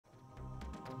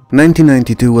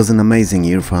1992 was an amazing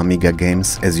year for Amiga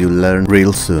games, as you'll learn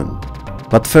real soon.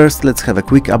 But first, let's have a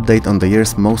quick update on the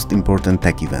year's most important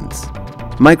tech events.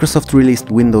 Microsoft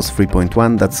released Windows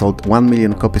 3.1 that sold 1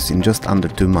 million copies in just under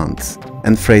 2 months,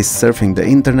 and phrase surfing the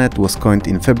internet was coined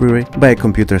in February by a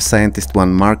computer scientist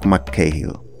one Mark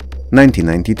McCahill.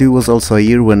 1992 was also a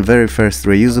year when very first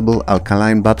reusable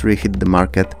alkaline battery hit the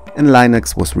market and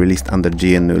Linux was released under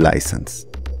GNU license.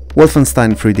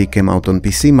 Wolfenstein 3D came out on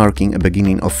PC, marking a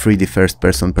beginning of 3D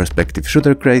first-person perspective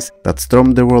shooter craze that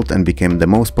stormed the world and became the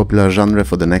most popular genre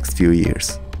for the next few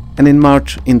years. And in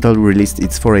March, Intel released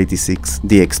its 486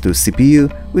 DX2 CPU,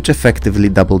 which effectively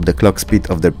doubled the clock speed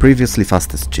of their previously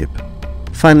fastest chip.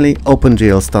 Finally,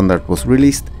 OpenGL standard was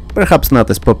released, perhaps not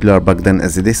as popular back then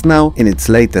as it is now in its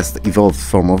latest evolved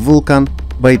form of Vulkan,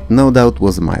 but it no doubt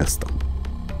was a milestone.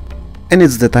 And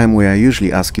it's the time where I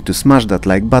usually ask you to smash that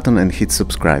like button and hit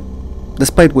subscribe.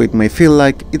 Despite what it may feel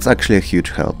like, it's actually a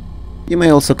huge help. You may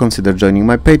also consider joining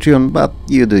my Patreon, but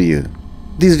you do you.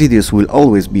 These videos will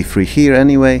always be free here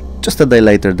anyway, just a day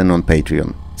later than on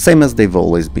Patreon, same as they've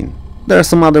always been. There are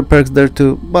some other perks there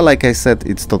too, but like I said,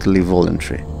 it's totally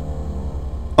voluntary.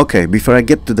 Okay, before I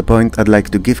get to the point, I'd like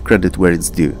to give credit where it's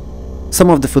due. Some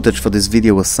of the footage for this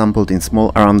video was sampled in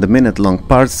small around a minute long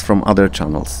parts from other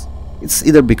channels. It's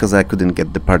either because I couldn't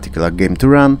get the particular game to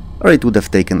run, or it would have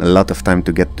taken a lot of time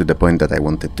to get to the point that I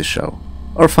wanted to show.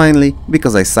 Or finally,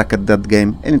 because I suck at that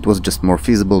game and it was just more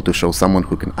feasible to show someone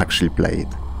who can actually play it.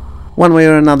 One way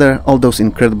or another, all those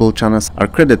incredible channels are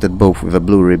credited both with a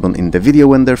blue ribbon in the video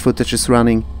when their footage is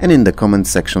running and in the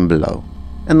comments section below.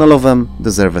 And all of them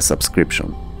deserve a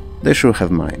subscription. They sure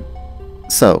have mine.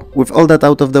 So, with all that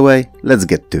out of the way, let's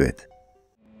get to it.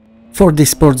 4D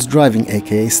Sports Driving,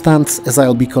 aka Stunts, as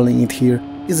I'll be calling it here,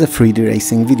 is a 3D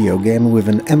racing video game with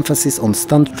an emphasis on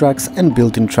stunt tracks and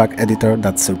built-in track editor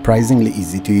that's surprisingly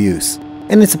easy to use.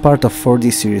 And it's a part of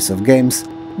 4D series of games,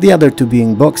 the other two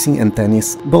being boxing and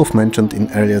tennis, both mentioned in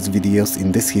earlier videos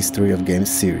in this History of Games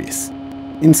series.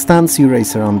 In Stunts, you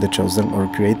race around the chosen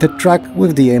or created track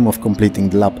with the aim of completing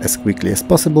the lap as quickly as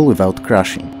possible without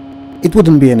crashing. It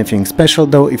wouldn't be anything special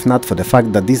though if not for the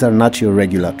fact that these are not your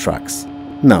regular tracks.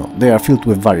 No, they are filled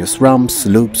with various ramps,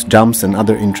 loops, jumps and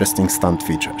other interesting stunt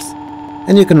features.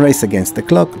 And you can race against the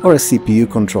clock or a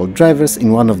CPU-controlled drivers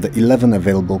in one of the 11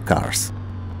 available cars.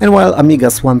 And while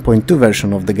Amiga's 1.2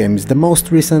 version of the game is the most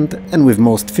recent and with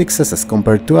most fixes as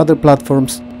compared to other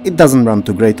platforms, it doesn't run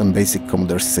too great on basic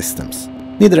Commodore systems.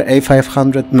 Neither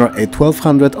A500 nor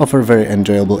A1200 offer very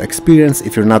enjoyable experience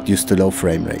if you're not used to low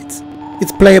frame rates.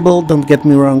 It's playable, don't get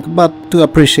me wrong, but to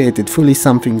appreciate it fully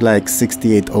something like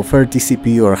 68030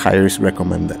 CPU or higher is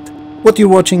recommended. What you're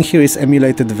watching here is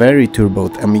emulated very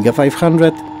turboed Amiga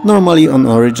 500, normally on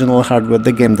original hardware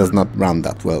the game does not run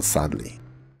that well sadly.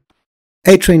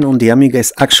 A-Train on the Amiga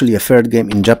is actually a third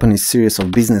game in Japanese series of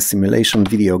business simulation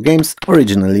video games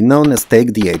originally known as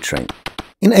Take the A-Train.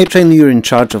 In A-Train you're in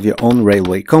charge of your own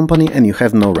railway company and you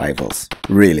have no rivals.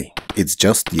 Really, it's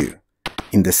just you.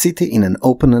 In the city in an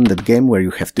open-ended game where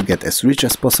you have to get as rich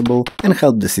as possible and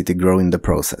help the city grow in the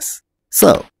process.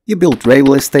 So, you build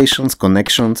railway stations,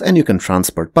 connections and you can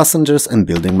transport passengers and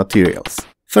building materials.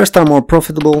 First are more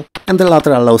profitable and the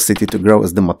latter allow city to grow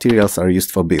as the materials are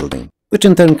used for building, which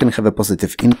in turn can have a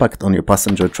positive impact on your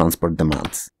passenger transport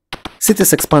demands.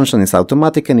 City's expansion is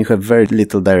automatic and you have very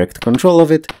little direct control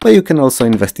of it, but you can also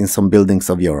invest in some buildings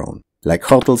of your own, like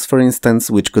hotels for instance,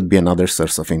 which could be another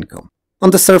source of income. On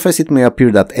the surface it may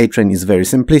appear that A-Train is very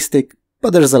simplistic,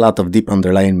 but there's a lot of deep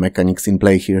underlying mechanics in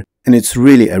play here, and it's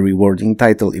really a rewarding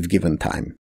title if given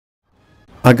time.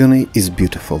 Agony is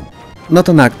beautiful. Not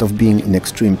an act of being in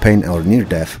extreme pain or near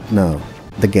death, no,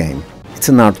 the game. It's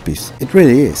an art piece, it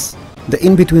really is. The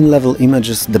in-between level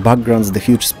images, the backgrounds, the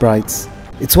huge sprites.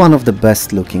 It's one of the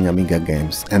best looking Amiga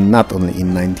games, and not only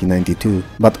in 1992,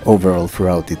 but overall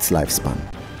throughout its lifespan.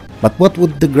 But what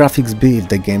would the graphics be if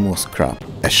the game was crap?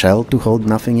 A shell to hold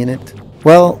nothing in it?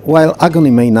 Well, while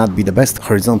Agony may not be the best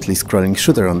horizontally scrolling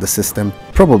shooter on the system,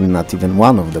 probably not even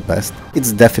one of the best,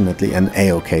 it's definitely an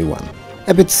A-OK one.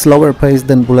 A bit slower paced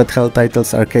than bullet hell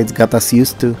titles arcades got us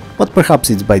used to, but perhaps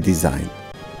it's by design.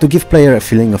 To give player a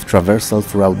feeling of traversal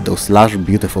throughout those lush,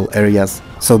 beautiful areas,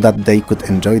 so that they could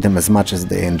enjoy them as much as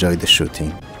they enjoy the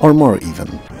shooting. Or more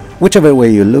even. Whichever way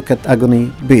you look at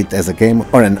Agony, be it as a game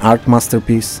or an art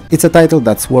masterpiece, it's a title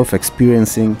that's worth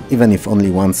experiencing, even if only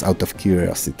once out of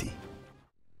curiosity.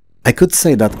 I could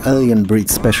say that Alien Breed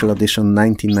Special Edition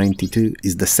 1992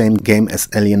 is the same game as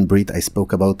Alien Breed I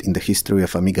spoke about in the History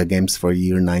of Amiga Games for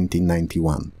year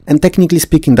 1991. And technically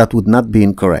speaking that would not be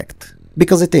incorrect,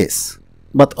 because it is,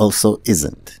 but also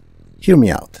isn't. Hear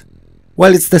me out.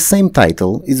 While it's the same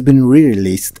title, it's been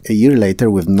re-released a year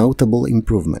later with notable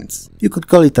improvements. You could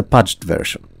call it a patched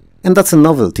version. And that's a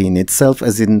novelty in itself,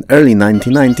 as in early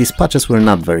 1990s patches were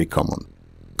not very common.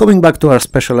 Coming back to our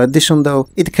special edition though,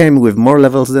 it came with more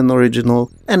levels than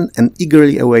original and an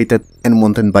eagerly awaited and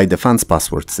wanted by the fans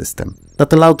password system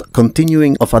that allowed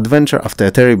continuing of adventure after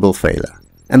a terrible failure.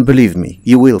 And believe me,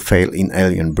 you will fail in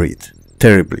Alien Breed.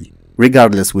 Terribly.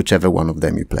 Regardless whichever one of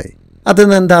them you play. Other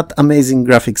than that, amazing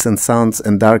graphics and sounds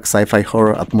and dark sci-fi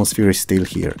horror atmosphere is still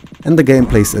here, and the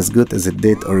gameplay is as good as it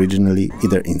did originally,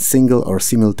 either in single or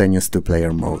simultaneous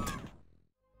two-player mode.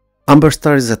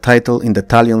 Amberstar is a title in the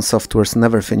Talion Software's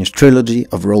never-finished trilogy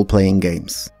of role-playing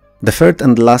games. The third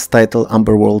and last title,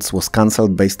 Amber Worlds, was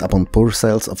cancelled based upon poor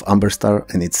sales of Amberstar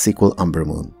and its sequel Amber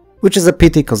Moon. Which is a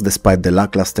pity, cause despite the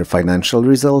lackluster financial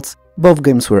results, both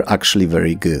games were actually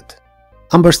very good.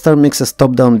 Amberstar mixes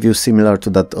top-down view similar to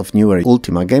that of newer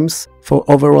Ultima games for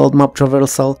overworld map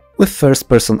traversal with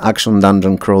first-person action,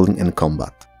 dungeon crawling and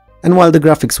combat. And while the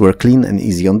graphics were clean and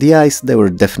easy on the eyes, they were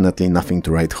definitely nothing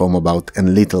to write home about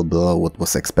and little below what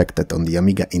was expected on the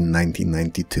Amiga in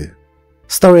 1992.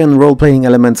 Story and role-playing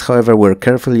elements, however, were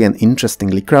carefully and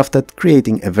interestingly crafted,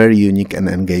 creating a very unique and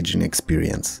engaging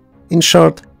experience. In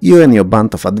short, you and your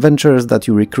band of adventurers that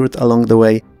you recruit along the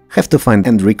way have to find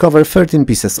and recover 13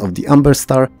 pieces of the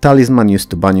Amberstar, talisman used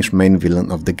to banish main villain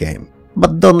of the game.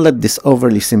 But don't let this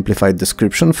overly simplified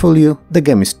description fool you, the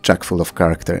game is chock full of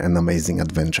character and amazing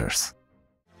adventures.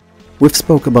 We've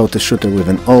spoke about a shooter with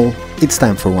an O, it's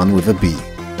time for one with a B.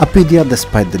 Apidia,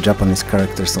 despite the Japanese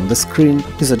characters on the screen,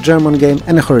 is a German game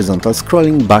and a horizontal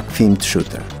scrolling back-themed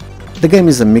shooter. The game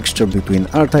is a mixture between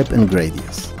R-Type and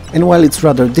Gradius. And while it's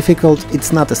rather difficult,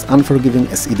 it's not as unforgiving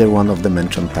as either one of the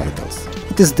mentioned titles.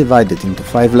 It is divided into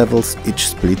 5 levels, each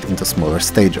split into smaller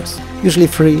stages, usually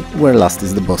 3, where last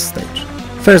is the boss stage.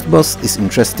 First boss is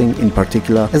interesting in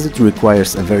particular as it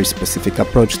requires a very specific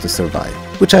approach to survive,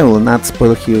 which I will not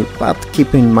spoil here, but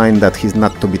keep in mind that he's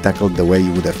not to be tackled the way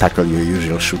you would have tackled your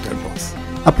usual shooter boss.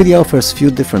 Apidia offers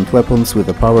few different weapons with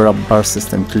a power-up bar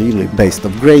system clearly based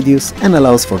off Gradius and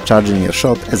allows for charging your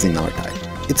shot as in R-Type.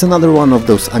 It's another one of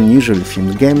those unusually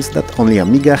themed games that only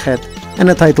Amiga had, and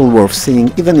a title worth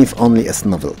seeing even if only as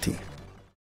novelty.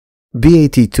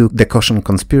 BAT2 The Caution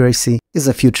Conspiracy is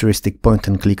a futuristic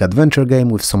point-and-click adventure game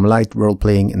with some light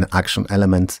role-playing and action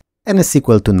elements, and a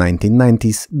sequel to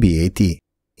 1990s BAT.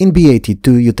 In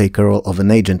BAT2 you take a role of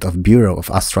an agent of Bureau of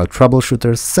Astral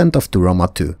Troubleshooters sent off to Roma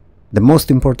 2, the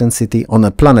most important city on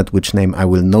a planet which name I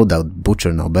will no doubt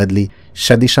butcher now badly,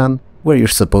 Shedishan, where you're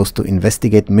supposed to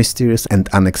investigate mysterious and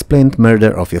unexplained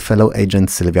murder of your fellow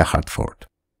agent Sylvia Hartford,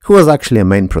 who was actually a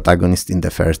main protagonist in the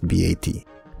first BAT.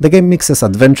 The game mixes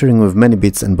adventuring with many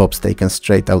bits and bobs taken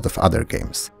straight out of other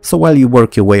games, so while you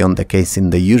work your way on the case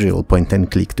in the usual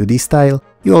point-and-click 2D style,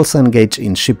 you also engage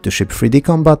in ship-to-ship 3D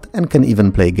combat and can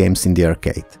even play games in the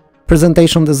arcade.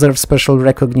 Presentation deserves special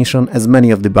recognition as many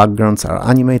of the backgrounds are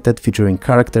animated, featuring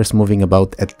characters moving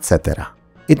about, etc.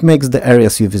 It makes the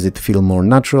areas you visit feel more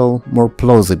natural, more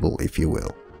plausible if you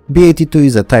will. BAT2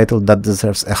 is a title that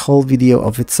deserves a whole video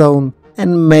of its own,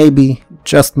 and maybe,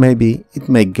 just maybe, it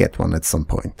may get one at some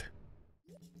point.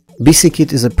 BC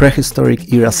Kit is a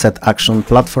prehistoric era set action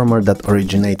platformer that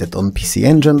originated on PC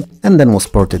Engine and then was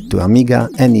ported to Amiga,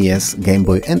 NES, Game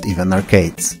Boy and even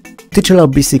arcades. Titular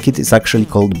BC Kit is actually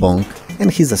called Bonk, and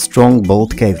he's a strong,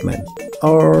 bold caveman.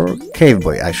 Or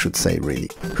caveboy I should say really,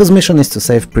 whose mission is to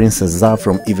save Princess Za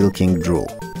from evil King Drool,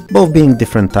 both being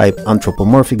different type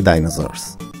anthropomorphic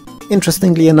dinosaurs.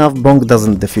 Interestingly enough, Bonk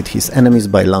doesn't defeat his enemies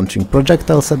by launching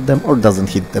projectiles at them or doesn't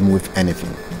hit them with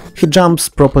anything. He jumps,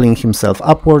 propelling himself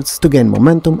upwards to gain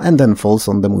momentum and then falls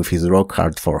on them with his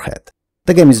rock-hard forehead.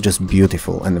 The game is just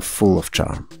beautiful and full of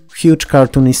charm. Huge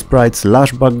cartoony sprites,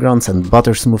 lush backgrounds and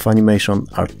butter-smooth animation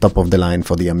are top of the line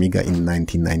for the Amiga in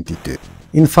 1992.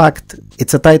 In fact,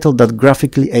 it's a title that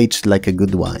graphically aged like a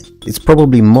good wine. It's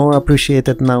probably more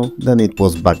appreciated now than it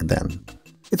was back then.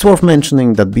 It's worth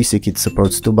mentioning that BC Kit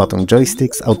supports 2-button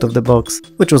joysticks out of the box,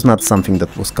 which was not something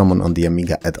that was common on the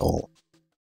Amiga at all.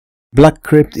 Black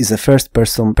Crypt is a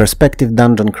first-person perspective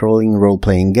dungeon-crawling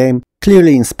role-playing game,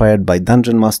 clearly inspired by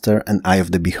Dungeon Master and Eye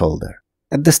of the Beholder.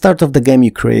 At the start of the game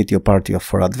you create your party of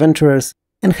 4 adventurers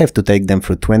and have to take them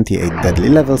through 28 deadly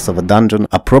levels of a dungeon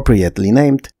appropriately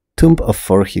named Tomb of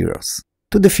 4 Heroes,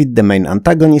 to defeat the main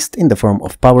antagonist in the form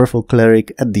of powerful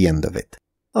cleric at the end of it.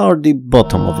 Or the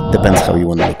bottom of it, depends how you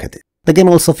want to look at it. The game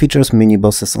also features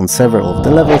mini-bosses on several of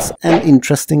the levels, and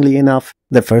interestingly enough,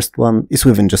 the first one is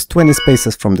within just 20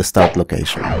 spaces from the start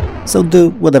location. So do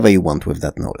whatever you want with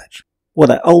that knowledge. What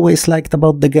I always liked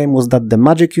about the game was that the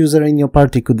magic user in your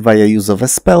party could, via use of a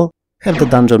spell, have the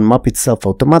dungeon map itself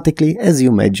automatically as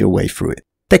you made your way through it.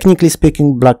 Technically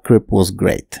speaking, Black Crypt was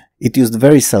great. It used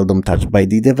very seldom touched by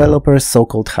the developers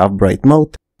so-called half-bright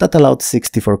mode that allowed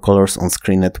 64 colors on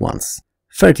screen at once,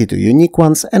 32 unique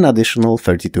ones and additional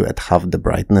 32 at half the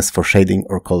brightness for shading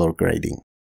or color grading.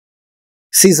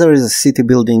 Caesar is a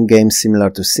city-building game similar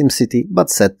to SimCity but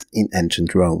set in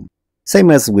ancient Rome. Same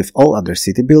as with all other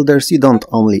city builders, you don't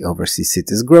only oversee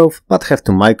city's growth, but have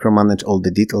to micromanage all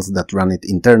the details that run it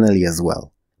internally as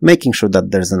well, making sure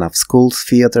that there's enough schools,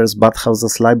 theaters,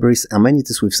 bathhouses, libraries,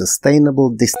 amenities with sustainable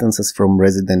distances from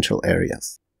residential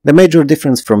areas. The major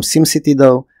difference from SimCity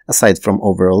though, aside from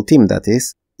overall theme that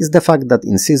is the fact that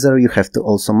in Caesar you have to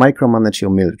also micromanage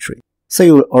your military. So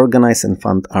you will organize and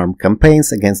fund armed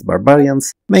campaigns against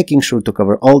barbarians, making sure to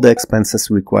cover all the expenses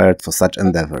required for such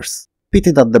endeavors.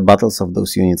 Pity that the battles of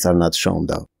those units are not shown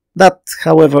though. That,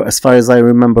 however, as far as I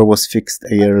remember, was fixed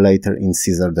a year later in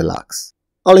Caesar Deluxe.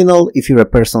 All in all, if you're a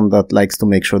person that likes to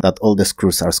make sure that all the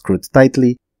screws are screwed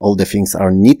tightly, all the things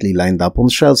are neatly lined up on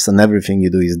shelves and everything you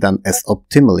do is done as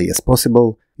optimally as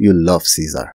possible, you'll love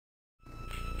Caesar.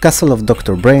 Castle of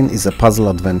Dr. Brain is a puzzle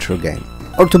adventure game.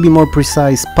 Or to be more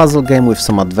precise, puzzle game with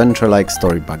some adventure-like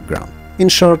story background. In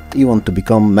short, you want to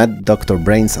become Mad Dr.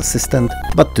 Brain's assistant,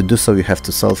 but to do so you have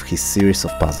to solve his series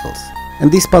of puzzles.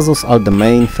 And these puzzles are the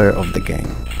main fare of the game.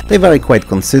 They vary quite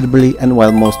considerably, and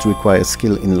while most require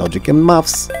skill in logic and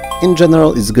maths, in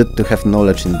general it's good to have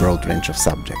knowledge in broad range of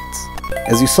subjects.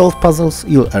 As you solve puzzles,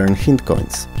 you'll earn hint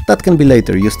coins, that can be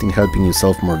later used in helping you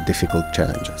solve more difficult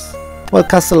challenges. While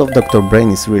Castle of Dr.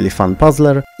 Brain is really fun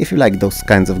puzzler, if you like those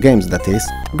kinds of games that is,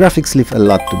 graphics leave a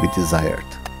lot to be desired.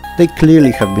 They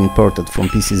clearly have been ported from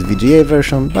PC's VGA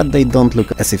version, but they don't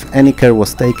look as if any care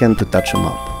was taken to touch them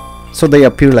up. So they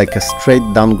appear like a straight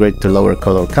downgrade to lower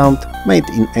color count, made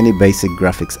in any basic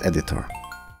graphics editor.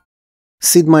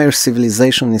 Sid Meier's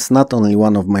Civilization is not only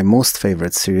one of my most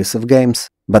favorite series of games,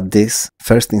 but this,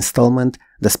 first installment,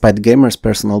 despite gamers'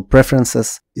 personal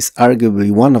preferences, is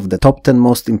arguably one of the top 10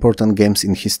 most important games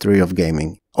in history of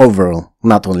gaming, overall,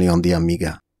 not only on the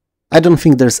Amiga. I don't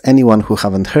think there's anyone who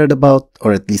haven't heard about,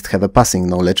 or at least have a passing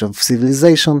knowledge of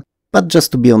Civilization, but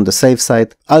just to be on the safe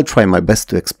side, I'll try my best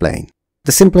to explain.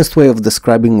 The simplest way of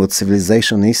describing what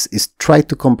Civilization is try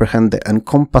to comprehend the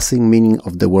encompassing meaning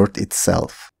of the word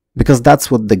itself. Because that's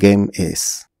what the game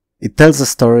is. It tells a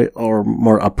story, or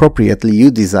more appropriately you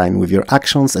design with your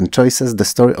actions and choices the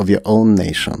story of your own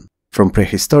nation, from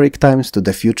prehistoric times to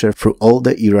the future through all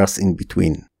the eras in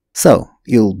between. So,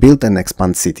 you'll build and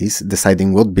expand cities,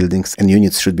 deciding what buildings and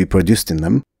units should be produced in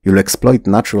them, you'll exploit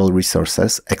natural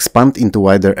resources, expand into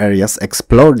wider areas,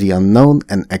 explore the unknown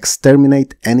and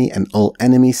exterminate any and all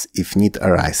enemies if need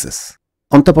arises.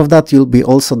 On top of that, you'll be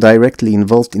also directly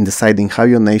involved in deciding how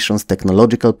your nation's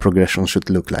technological progression should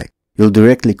look like. You'll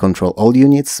directly control all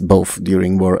units, both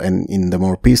during war and in the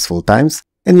more peaceful times,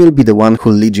 and you'll be the one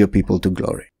who'll lead your people to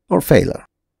glory, or failure.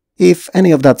 If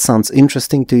any of that sounds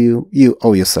interesting to you, you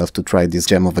owe yourself to try this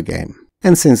gem of a game.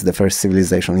 And since the first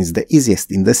Civilization is the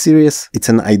easiest in the series, it's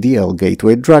an ideal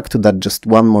gateway drug to that just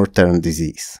one more turn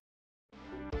disease.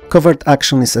 Covert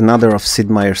Action is another of Sid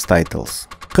Meier's titles.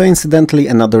 Coincidentally,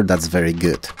 another that's very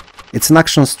good. It's an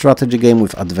action strategy game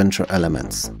with adventure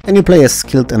elements, and you play a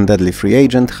skilled and deadly free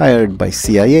agent hired by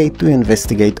CIA to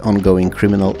investigate ongoing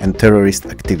criminal and terrorist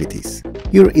activities.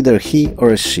 You're either he or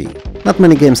a she. Not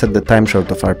many games at the time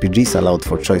short of RPGs allowed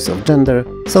for choice of gender,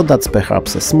 so that's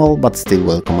perhaps a small but still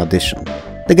welcome addition.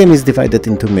 The game is divided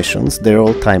into missions, they're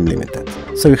all time limited,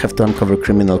 so you have to uncover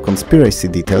criminal conspiracy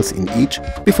details in each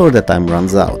before the time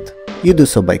runs out. You do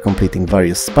so by completing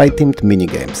various spy-themed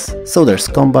minigames, so there's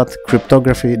combat,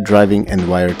 cryptography, driving and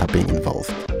wiretapping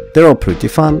involved. They're all pretty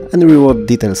fun and reward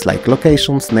details like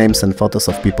locations, names and photos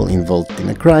of people involved in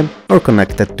a crime or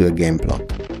connected to a game plot.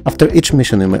 After each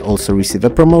mission you may also receive a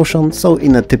promotion, so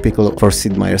in a typical for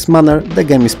Sid Meier's manner, the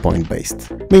game is point-based,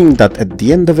 meaning that at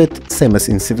the end of it, same as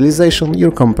in Civilization,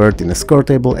 you're compared in a score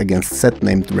table against set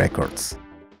named records.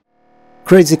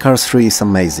 Crazy Cars 3 is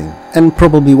amazing, and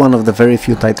probably one of the very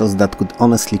few titles that could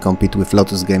honestly compete with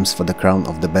Lotus games for the crown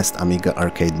of the best Amiga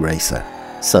arcade racer.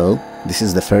 So, this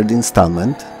is the third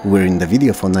installment, we're in the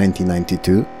video for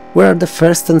 1992, where are the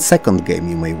first and second game,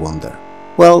 you may wonder?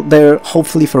 Well, they're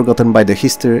hopefully forgotten by the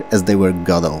history as they were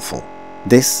god-awful.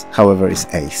 This, however, is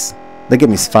ace. The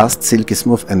game is fast, silky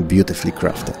smooth and beautifully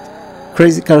crafted.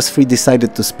 Crazy Cars 3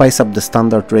 decided to spice up the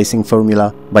standard racing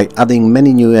formula by adding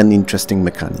many new and interesting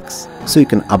mechanics. So you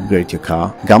can upgrade your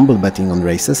car, gamble betting on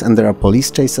races, and there are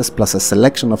police chases plus a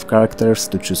selection of characters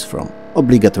to choose from,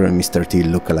 obligatory Mr. T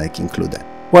lookalike included.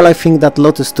 While I think that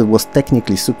Lotus 2 was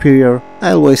technically superior,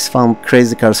 I always found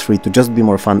Crazy Cars 3 to just be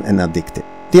more fun and addictive.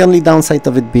 the only downside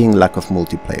of it being lack of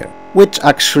multiplayer, which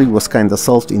actually was kinda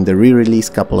solved in the re-release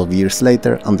couple of years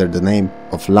later under the name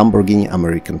of Lamborghini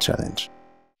American Challenge.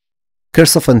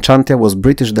 Curse of Enchantia was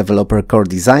British developer Core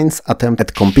Design's attempt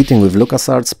at competing with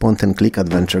LucasArts point-and-click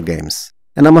adventure games.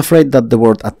 And I'm afraid that the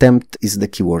word attempt is the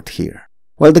keyword here.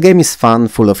 While the game is fun,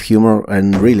 full of humor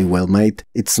and really well made,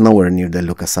 it's nowhere near the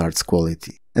LucasArts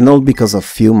quality. And all because of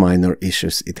few minor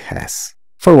issues it has.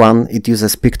 For one, it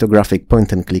uses pictographic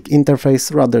point-and-click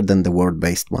interface rather than the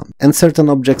word-based one, and certain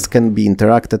objects can be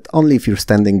interacted only if you're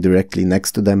standing directly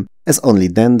next to them, as only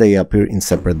then they appear in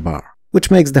separate bar, which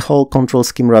makes the whole control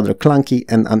scheme rather clunky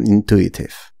and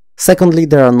unintuitive. Secondly,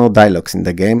 there are no dialogues in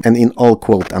the game, and in all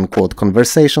quote-unquote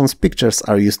conversations, pictures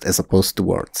are used as opposed to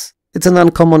words. It's an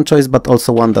uncommon choice, but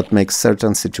also one that makes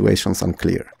certain situations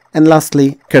unclear. And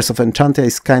lastly, Curse of Enchantia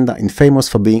is kinda infamous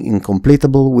for being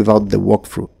incompletable without the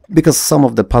walkthrough, because some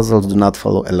of the puzzles do not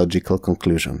follow a logical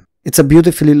conclusion. It's a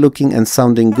beautifully looking and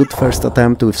sounding good first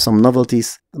attempt with some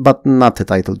novelties, but not a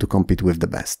title to compete with the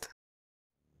best.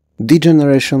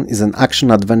 Degeneration is an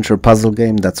action-adventure puzzle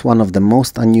game that's one of the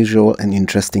most unusual and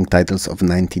interesting titles of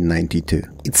 1992.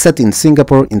 It's set in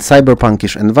Singapore in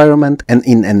cyberpunkish environment and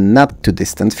in a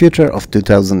not-too-distant future of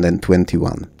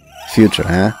 2021. Future,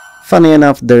 eh? Funny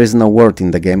enough, there is no word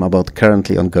in the game about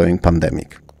currently ongoing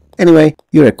pandemic. Anyway,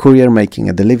 you're a courier making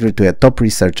a delivery to a top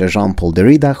researcher Jean-Paul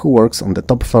Derrida who works on the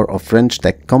top floor of French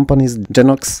tech company's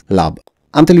Genox lab.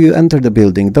 Until you enter the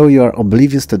building, though you are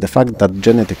oblivious to the fact that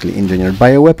genetically engineered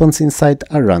bioweapons inside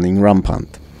are running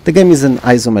rampant. The game is an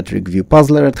isometric view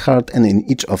puzzler at heart, and in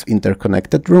each of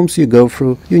interconnected rooms you go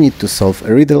through, you need to solve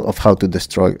a riddle of how to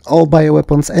destroy all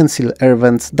bioweapons and seal air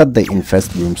vents that they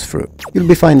infest rooms through. You'll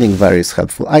be finding various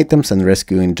helpful items and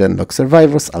rescuing Genlock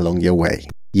survivors along your way.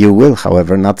 You will,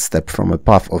 however, not step from a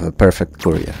path of a perfect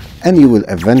courier, and you will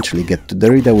eventually get to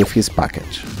Derrida with his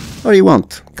package. Or you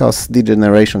won't, cause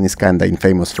Degeneration is kinda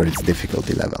infamous for its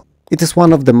difficulty level. It is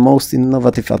one of the most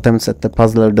innovative attempts at the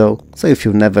puzzler though, so if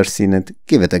you've never seen it,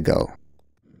 give it a go.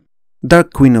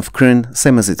 Dark Queen of Krynn,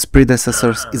 same as its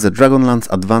predecessors, is a Dragonlance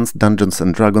Advanced Dungeons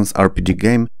 & Dragons RPG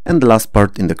game and the last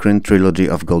part in the Krynn trilogy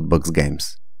of Goldbox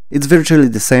games. It's virtually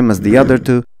the same as the other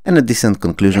two and a decent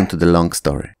conclusion to the long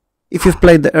story. If you've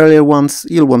played the earlier ones,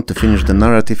 you'll want to finish the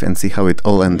narrative and see how it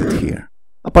all ended here.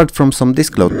 Apart from some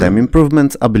disk load time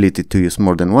improvements, ability to use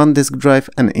more than one disk drive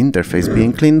and interface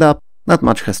being cleaned up, not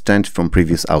much has changed from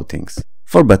previous outings,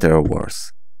 for better or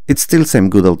worse. It's still same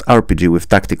good old RPG with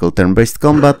tactical turn-based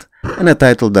combat, and a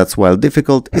title that's, while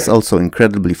difficult, is also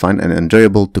incredibly fun and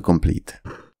enjoyable to complete.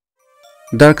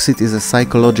 Darkseid is a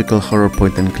psychological horror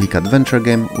point-and-click adventure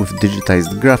game with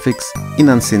digitized graphics in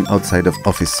unseen outside of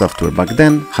Office software back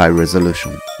then, high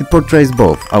resolution. It portrays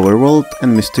both our world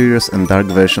and mysterious and dark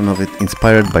version of it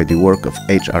inspired by the work of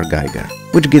H.R. Geiger,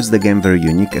 which gives the game very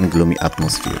unique and gloomy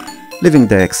atmosphere. Leaving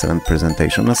the excellent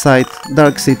presentation aside,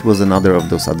 Darkseid was another of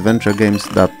those adventure games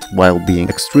that, while being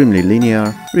extremely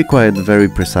linear, required very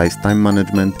precise time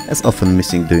management, as often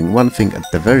missing doing one thing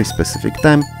at a very specific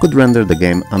time could render the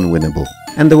game unwinnable.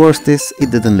 And the worst is, it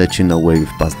didn't let you know where you've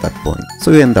passed that point,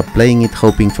 so you end up playing it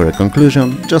hoping for a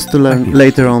conclusion, just to learn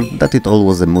later on that it all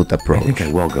was a moot approach.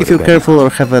 If you're careful or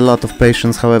have a lot of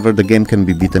patience, however, the game can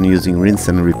be beaten using rinse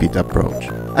and repeat approach.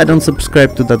 I don't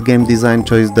subscribe to that game design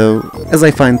choice though, as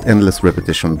I find endless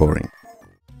repetition boring.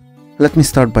 Let me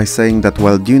start by saying that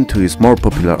while Dune 2 is more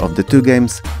popular of the two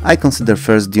games, I consider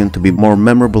first Dune to be more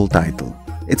memorable title.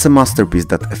 It's a masterpiece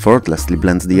that effortlessly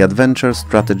blends the adventure,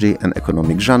 strategy and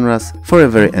economic genres for a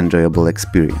very enjoyable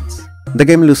experience. The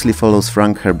game loosely follows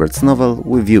Frank Herbert's novel,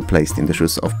 with you placed in the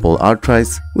shoes of Paul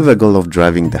Artrice, with a goal of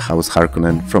driving the House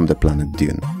Harkonnen from the planet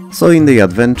Dune. So in the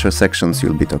adventure sections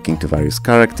you'll be talking to various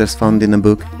characters found in a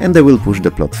book, and they will push the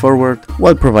plot forward,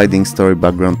 while providing story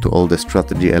background to all the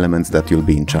strategy elements that you'll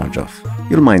be in charge of.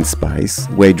 You'll mine spies,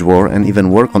 wage war and even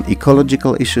work on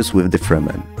ecological issues with the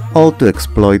Fremen, all to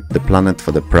exploit the planet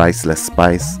for the priceless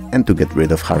spice and to get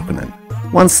rid of Harkonnen.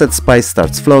 Once said spice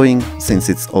starts flowing, since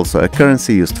it's also a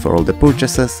currency used for all the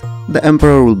purchases, the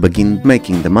Emperor will begin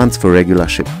making demands for regular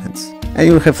shipments, and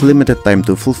you'll have limited time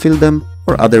to fulfill them,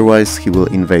 or otherwise he will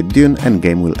invade Dune and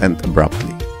game will end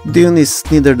abruptly. Dune is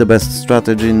neither the best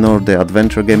strategy nor the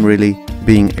adventure game really,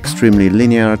 being extremely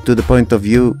linear to the point of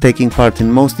you taking part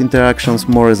in most interactions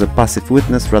more as a passive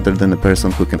witness rather than a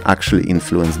person who can actually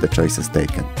influence the choices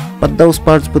taken. But those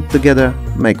parts put together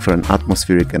make for an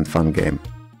atmospheric and fun game.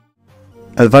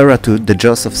 Elvira 2 The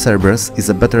Jaws of Cerberus is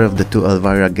a better of the two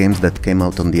Elvira games that came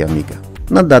out on the Amiga.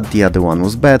 Not that the other one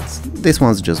was bad, this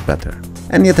one's just better.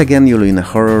 And yet again you're in a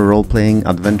horror role-playing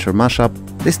adventure mashup,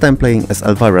 this time playing as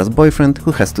Elvira's boyfriend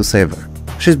who has to save her.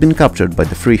 She's been captured by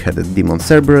the three-headed demon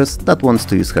Cerberus that wants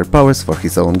to use her powers for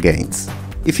his own gains.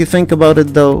 If you think about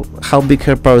it though, how big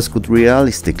her powers could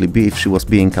realistically be if she was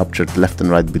being captured left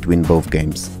and right between both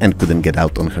games and couldn't get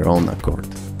out on her own accord?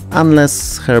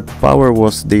 Unless her power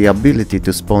was the ability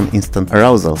to spawn instant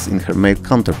arousals in her male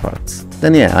counterparts,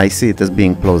 then yeah, I see it as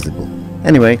being plausible.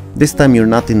 Anyway, this time you're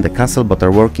not in the castle but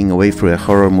are working away through a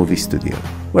horror movie studio,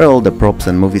 where all the props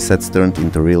and movie sets turned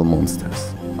into real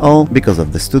monsters. All because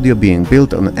of the studio being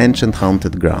built on ancient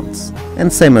haunted grounds.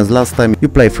 And same as last time, you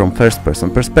play from first-person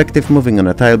perspective, moving on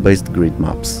a tile-based grid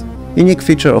maps. Unique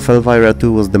feature of Elvira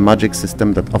 2 was the magic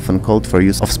system that often called for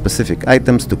use of specific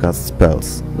items to cast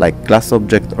spells, like glass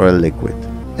object or a liquid.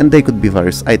 And they could be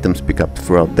various items picked up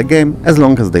throughout the game, as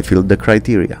long as they filled the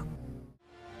criteria.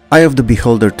 Eye of the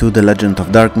Beholder 2 The Legend of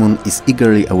Darkmoon is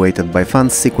eagerly awaited by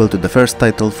fans, sequel to the first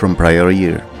title from prior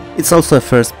year. It's also a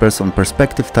first-person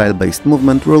perspective tile-based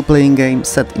movement role-playing game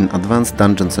set in advanced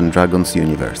Dungeons & Dragons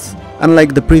universe.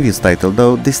 Unlike the previous title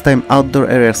though, this time outdoor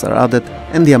areas are added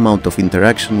and the amount of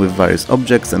interaction with various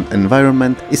objects and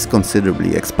environment is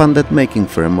considerably expanded, making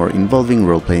for a more involving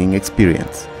role-playing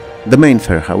experience. The main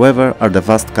fare, however, are the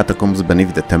vast catacombs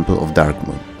beneath the Temple of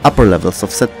Darkmoon. Upper levels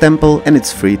of said temple and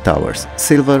its three towers,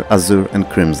 Silver, Azure and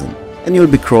Crimson. And you'll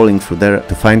be crawling through there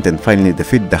to find and finally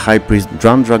defeat the High Priest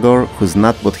Drandragor, who's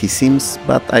not what he seems,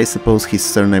 but I suppose his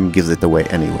surname gives it away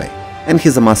anyway. And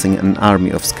he's amassing an army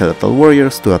of skeletal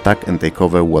warriors to attack and take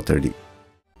over Waterdeep.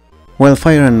 While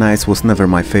Fire and Ice was never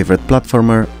my favorite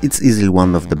platformer, it's easily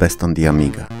one of the best on the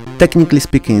Amiga. Technically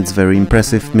speaking, it's very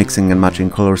impressive, mixing and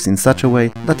matching colors in such a way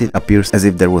that it appears as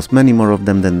if there was many more of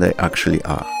them than they actually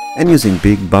are. And using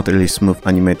big, buttery smooth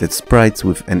animated sprites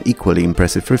with an equally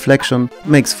impressive reflection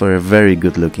makes for a very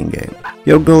good looking game.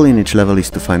 Your goal in each level is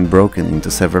to find broken into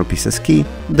several pieces key,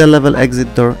 the level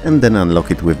exit door, and then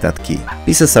unlock it with that key.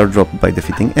 Pieces are dropped by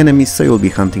defeating enemies, so you'll be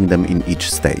hunting them in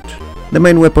each stage. The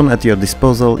main weapon at your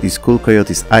disposal is Cool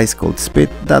Coyote's Ice Cold Spit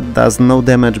that does no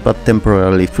damage but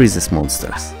temporarily freezes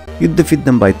monsters. You defeat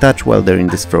them by touch while they're in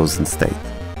this frozen state.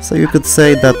 So you could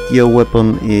say that your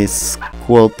weapon is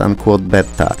quote-unquote bad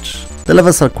touch. The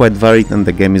levels are quite varied and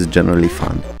the game is generally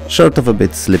fun, short of a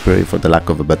bit slippery for the lack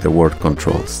of a better word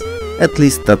controls. At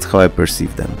least that's how I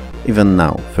perceive them, even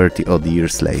now, 30 odd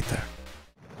years later.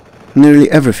 Nearly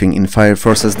everything in Fire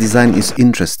Force's design is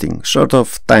interesting, short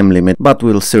of time limit, but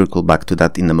we'll circle back to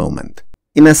that in a moment.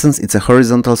 In essence, it's a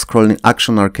horizontal scrolling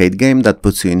action arcade game that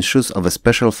puts you in shoes of a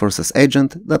Special Forces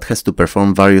agent that has to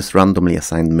perform various randomly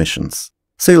assigned missions.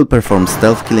 So you'll perform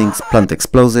stealth killings, plant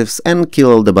explosives, and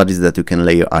kill all the bodies that you can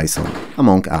lay your eyes on,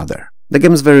 among other. The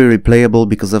game is very replayable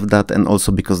because of that, and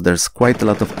also because there's quite a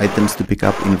lot of items to pick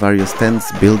up in various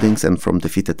tents, buildings and from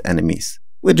defeated enemies.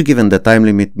 Which, given the time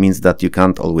limit, means that you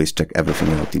can't always check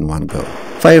everything out in one go.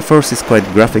 Fire Force is quite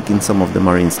graphic in some of the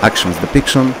Marines' actions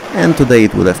depiction, and today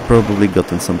it would have probably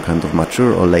gotten some kind of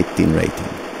mature or late teen rating.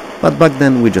 But back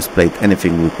then we just played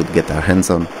anything we could get our hands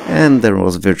on, and there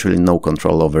was virtually no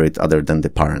control over it other than the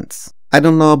parents. I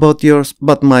don't know about yours,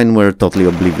 but mine were totally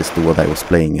oblivious to what I was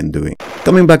playing and doing.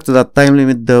 Coming back to that time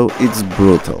limit though, it's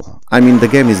brutal. I mean, the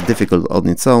game is difficult on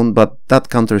its own, but that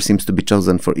counter seems to be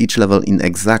chosen for each level in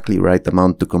exactly right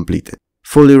amount to complete it.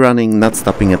 Fully running, not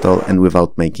stopping at all and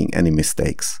without making any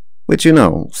mistakes. Which, you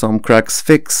know, some cracks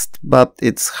fixed, but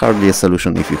it's hardly a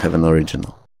solution if you have an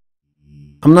original.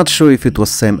 I'm not sure if it was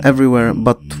same everywhere,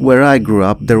 but where I grew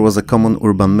up there was a common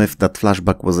urban myth that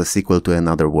Flashback was a sequel to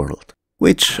Another World.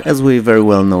 Which, as we very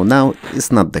well know now,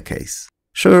 is not the case.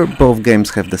 Sure, both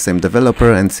games have the same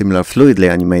developer and similar fluidly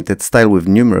animated style with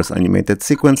numerous animated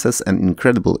sequences and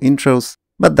incredible intros,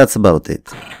 but that's about it.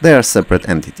 They are separate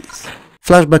entities.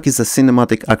 Flashback is a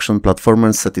cinematic action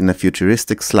platformer set in a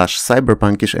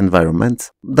futuristic/cyberpunkish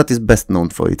environment that is best known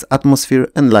for its atmosphere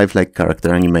and lifelike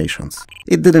character animations.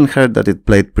 It didn't hurt that it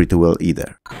played pretty well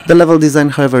either. The level design,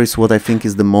 however, is what I think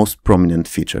is the most prominent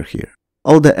feature here.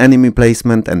 All the enemy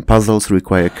placement and puzzles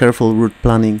require careful route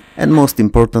planning and, most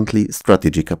importantly,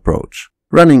 strategic approach.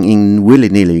 Running in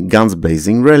willy-nilly, guns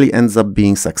blazing, rarely ends up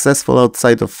being successful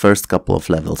outside of first couple of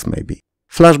levels maybe.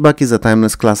 Flashback is a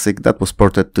timeless classic that was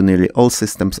ported to nearly all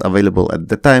systems available at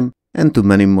the time, and to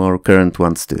many more current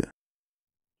ones too.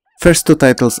 First two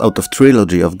titles out of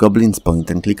trilogy of Goblin's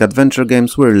point-and-click adventure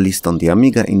games were released on the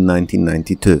Amiga in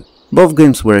 1992. Both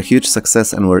games were a huge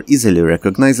success and were easily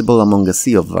recognizable among a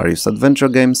sea of various adventure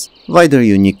games, via their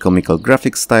unique comical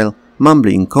graphic style,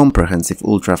 mumbly incomprehensive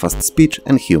ultra-fast speech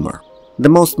and humor. The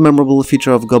most memorable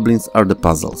feature of Goblins are the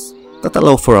puzzles, that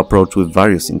allow for approach with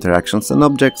various interactions and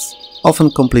objects,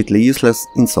 often completely useless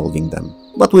in solving them.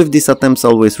 But with these attempts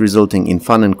always resulting in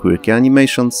fun and quirky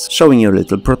animations, showing your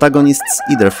little protagonists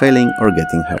either failing or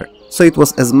getting hurt. so it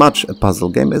was as much a puzzle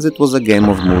game as it was a game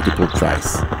of multiple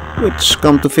tries, which,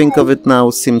 come to think of it now,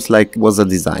 seems like was a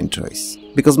design choice,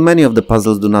 because many of the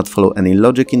puzzles do not follow any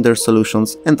logic in their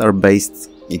solutions and are based,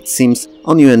 it seems,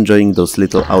 on you enjoying those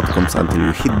little outcomes until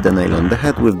you hit the nail on the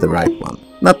head with the right one.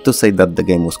 Not to say that the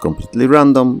game was completely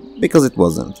random, because it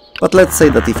wasn't, but let's say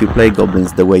that if you play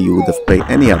goblins the way you would have played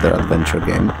any other adventure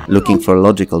game, looking for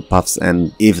logical paths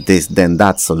and if this then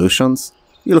that solutions,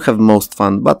 you'll have most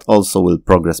fun, but also will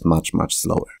progress much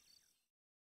slower.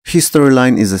 History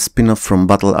Line is a spin-off from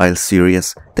Battle Isle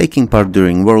series, taking part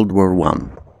during World War I.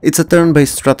 It's a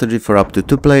turn-based strategy for up to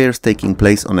 2 players taking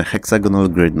place on a hexagonal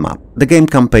grid map. The game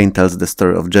campaign tells the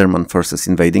story of German forces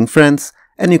invading France,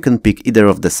 and you can pick either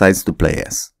of the sides to play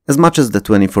as. As much as the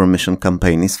 24 mission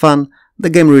campaign is fun,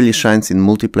 the game really shines in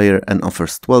multiplayer and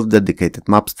offers 12 dedicated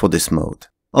maps for this mode.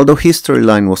 Although History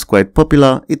Line was quite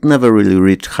popular, it never really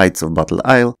reached heights of Battle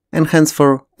Isle, and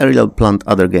henceforth Ariel planned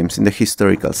other games in the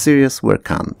historical series were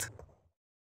canned.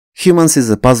 Humans is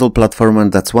a puzzle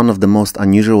platformer that's one of the most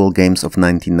unusual games of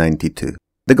 1992.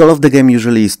 The goal of the game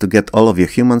usually is to get all of your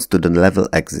humans to the level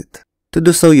exit. To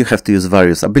do so, you have to use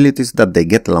various abilities that they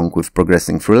get along with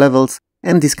progressing through levels,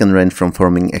 and this can range from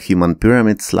forming a human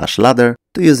pyramid/ladder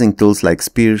to using tools like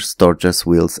spears, torches,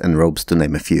 wheels and ropes to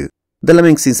name a few. The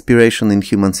Lemmings inspiration in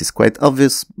humans is quite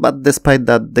obvious, but despite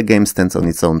that, the game stands on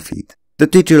its own feet. The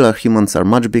titular humans are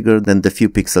much bigger than the few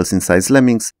pixels in size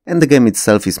Lemmings, and the game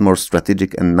itself is more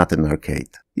strategic and not an arcade.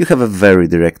 You have a very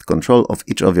direct control of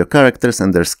each of your characters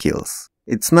and their skills.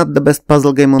 It's not the best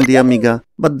puzzle game on the Amiga,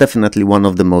 but definitely one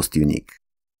of the most unique.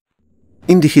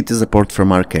 Indie Hit is a port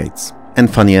from arcades,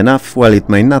 and funny enough, while it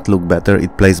may not look better,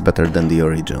 it plays better than the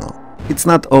original. It's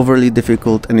not overly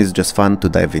difficult and is just fun to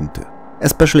dive into,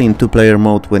 especially in 2-player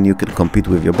mode when you can compete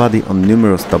with your buddy on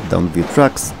numerous top-down view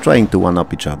tracks trying to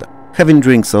one-up each other. Having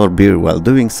drinks or beer while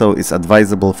doing so is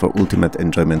advisable for ultimate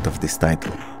enjoyment of this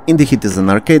title. Indie Hit is an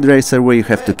arcade racer where you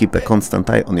have to keep a constant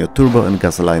eye on your turbo and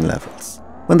gasoline levels.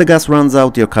 When the gas runs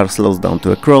out, your car slows down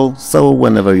to a crawl, so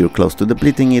whenever you're close to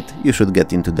depleting it, you should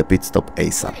get into the pit stop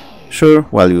ASAP. Sure,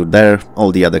 while you're there,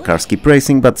 all the other cars keep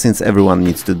racing, but since everyone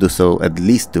needs to do so at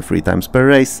least 2-3 times per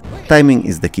race, timing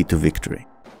is the key to victory.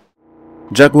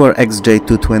 Jaguar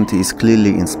XJ220 is clearly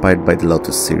inspired by the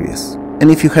Lotus series. And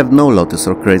if you have no Lotus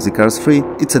or Crazy Cars 3,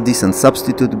 it's a decent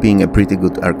substitute, being a pretty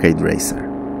good arcade racer.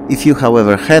 If you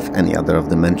however have any other of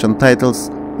the mentioned titles,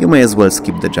 you may as well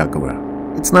skip the Jaguar.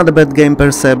 It's not a bad game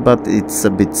per se, but it's a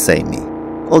bit samey.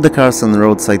 All the cars and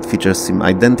roadside features seem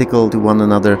identical to one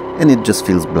another and it just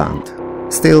feels bland.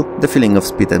 Still, the feeling of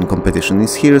speed and competition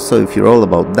is here, so if you're all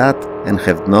about that and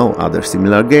have no other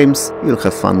similar games, you'll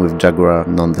have fun with Jaguar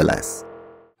nonetheless.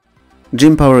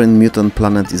 Gym Power in Mutant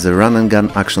Planet is a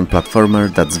run-and-gun action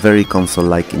platformer that's very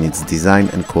console-like in its design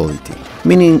and quality,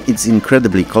 meaning it's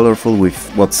incredibly colorful with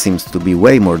what seems to be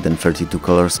way more than 32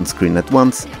 colors on screen at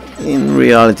once. In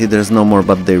reality there's no more,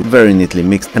 but they're very neatly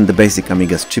mixed and the basic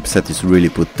Amiga's chipset is really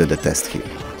put to the test here.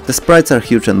 The sprites are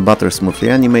huge and butter smoothly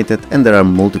animated, and there are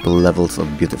multiple levels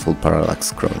of beautiful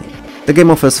parallax scrolling. The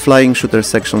game offers flying shooter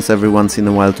sections every once in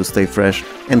a while to stay fresh,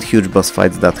 and huge boss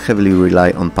fights that heavily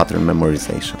rely on pattern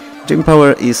memorization. Gym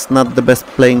Power is not the best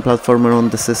playing platformer on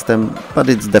the system, but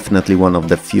it's definitely one of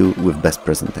the few with best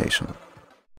presentation.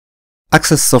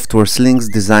 Access Software's Lynx,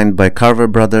 designed by Carver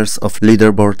Brothers of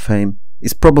leaderboard fame,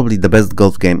 is probably the best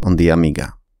golf game on the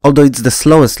Amiga. Although it's the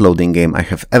slowest loading game I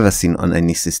have ever seen on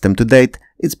any system to date,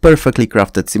 it's perfectly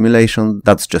crafted simulation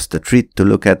that's just a treat to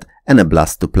look at and a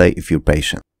blast to play if you're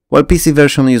patient. While PC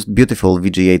version used beautiful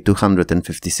VGA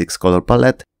 256 color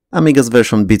palette, Amiga's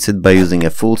version beats it by using a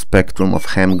full spectrum of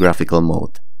ham graphical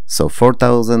mode, so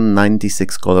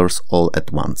 4096 colors all at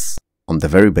once, on the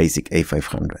very basic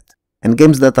A500. And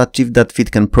games that achieve that feat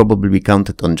can probably be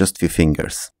counted on just few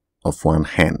fingers, of one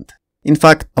hand. In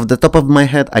fact, off the top of my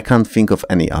head I can't think of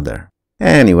any other.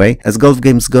 Anyway, as golf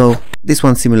games go, this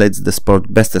one simulates the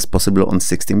sport best as possible on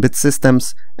 16-bit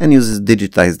systems and uses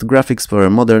digitized graphics for a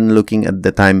modern looking at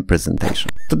the time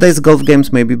presentation. Today's golf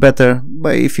games may be better,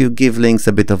 but if you give Lynx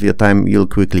a bit of your time, you'll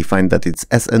quickly find that it's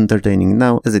as entertaining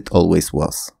now as it always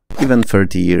was, even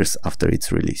 30 years after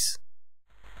its release.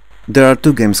 There are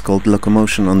 2 games called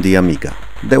Locomotion on the Amiga,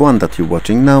 the one that you're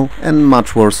watching now and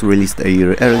much worse, released a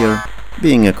year earlier,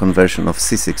 being a conversion of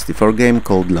C64 game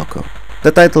called Loco.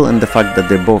 The title and the fact that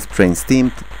they're both trains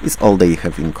themed is all they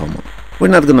have in common. We're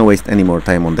not gonna waste any more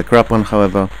time on the crap one,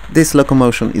 however. This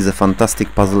Locomotion is a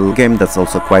fantastic puzzle game that's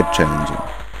also quite challenging.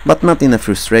 But not in a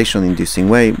frustration-inducing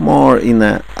way, more in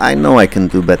a I know I can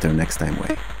do better next time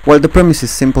way. While the premise is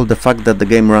simple, the fact that the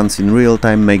game runs in real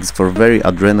time makes for very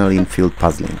adrenaline-filled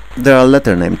puzzling. There are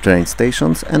letter-named train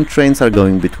stations and trains are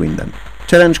going between them.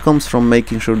 Challenge comes from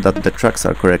making sure that the tracks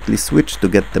are correctly switched to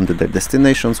get them to their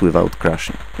destinations without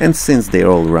crashing, and since they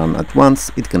all run at once,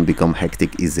 it can become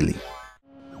hectic easily.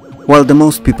 While the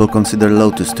most people consider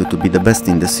Lotus 2 to be the best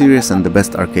in the series and the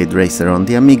best arcade racer on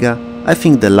the Amiga, I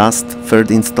think the last,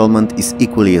 third installment is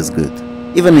equally as good.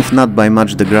 Even if not by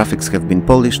much, the graphics have been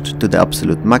polished to the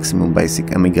absolute maximum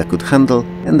basic Amiga could handle,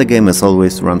 and the game as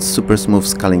always runs super smooth,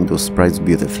 scaling those sprites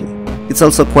beautifully. It's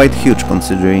also quite huge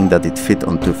considering that it fit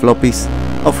on 2 floppies,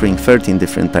 offering 13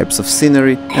 different types of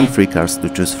scenery and 3 cars to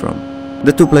choose from.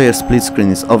 The 2-player split screen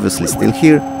is obviously still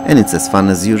here, and it's as fun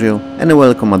as usual, and a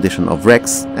welcome addition of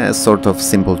Rex, a sort of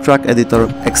simple track editor,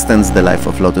 extends the life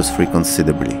of Lotus 3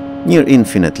 considerably, near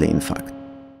infinitely in fact.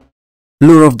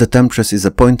 Lure of the Temptress is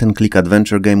a point-and-click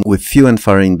adventure game with few and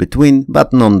far in between,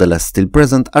 but nonetheless still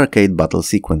present arcade battle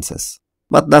sequences.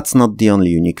 But that's not the only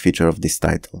unique feature of this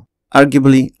title.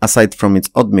 Arguably, aside from its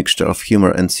odd mixture of humor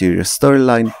and serious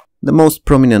storyline, the most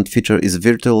prominent feature is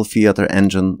Virtual Theater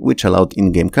Engine, which allowed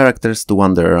in-game characters to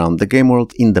wander around the game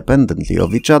world independently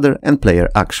of each other and player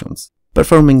actions,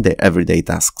 performing their everyday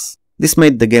tasks. This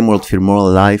made the game world feel more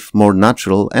alive, more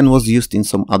natural, and was used in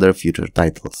some other future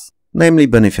titles, namely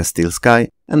Beneath a Steel Sky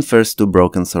and first 2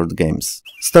 Broken Sword games.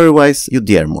 Story-wise, you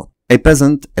Diermo, a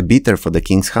peasant, a beater for the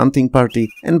king's hunting party,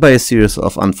 and by a series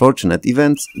of unfortunate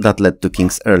events that led to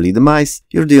king's early demise,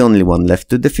 you're the only one left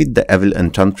to defeat the evil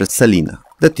enchantress Selina,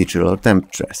 the titular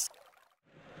Temptress.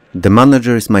 The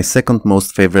Manager is my second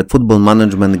most favorite football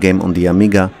management game on the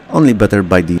Amiga, only better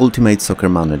by the Ultimate Soccer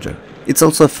Manager. It's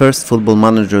also the first football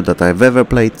manager that I've ever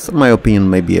played, so my opinion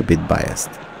may be a bit biased.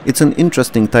 It's an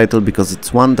interesting title because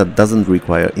it's one that doesn't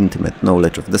require intimate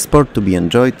knowledge of the sport to be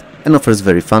enjoyed and offers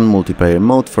very fun multiplayer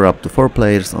mode for up to 4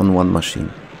 players on one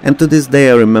machine. And to this day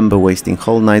I remember wasting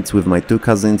whole nights with my 2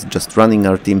 cousins just running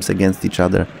our teams against each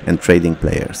other and trading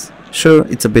players. Sure,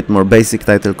 it's a bit more basic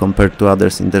title compared to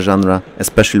others in the genre,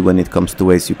 especially when it comes to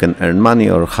ways you can earn money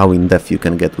or how in-depth you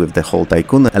can get with the whole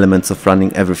tycoon elements of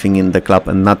running everything in the club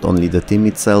and not only the team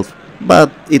itself,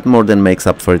 but it more than makes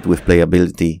up for it with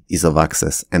playability, ease of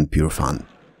access and pure fun.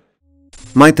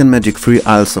 Might and Magic 3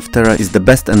 Isles of Terra is the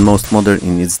best and most modern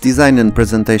in its design and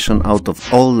presentation out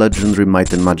of all legendary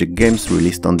Might and Magic games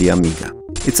released on the Amiga.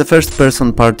 It's a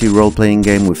first-person party role-playing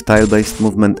game with tile-based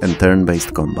movement and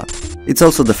turn-based combat. It's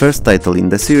also the first title in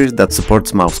the series that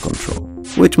supports mouse control,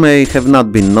 which may have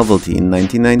not been novelty in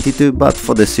 1992, but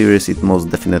for the series it most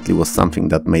definitely was something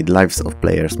that made lives of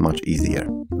players much easier.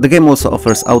 The game also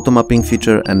offers auto-mapping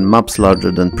feature and maps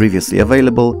larger than previously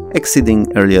available, exceeding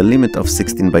earlier limit of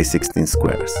 16 by 16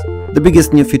 squares. The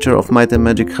biggest new feature of Might and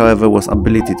Magic, however, was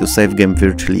ability to save game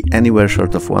virtually anywhere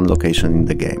short of one location in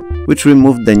the game, which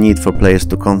removed the need for players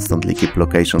to constantly keep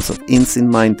locations of inns in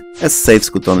mind, as saves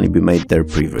could only be made there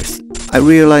previously. I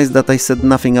realized that I said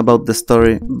nothing about the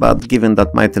story, but given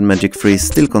that Might and Magic 3 is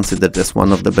still considered as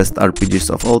one of the best RPGs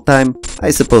of all time,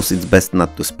 I suppose it's best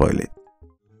not to spoil it.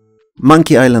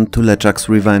 Monkey Island 2 LeChuck's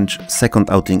Revenge, second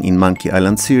outing in Monkey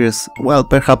Island series, while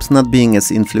perhaps not being as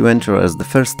influential as the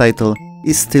first title,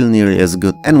 is still nearly as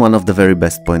good and one of the very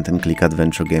best point-and-click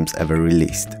adventure games ever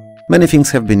released. Many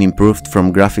things have been improved,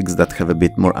 from graphics that have a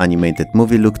bit more animated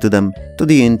movie look to them, to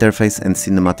the interface and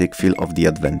cinematic feel of the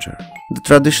adventure. The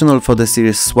traditional for the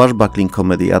series swashbuckling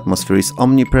comedy atmosphere is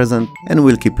omnipresent and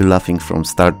will keep you laughing from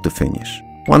start to finish.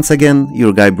 Once again,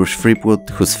 your Guybrush Threepwood,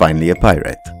 who's finally a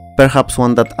pirate. Perhaps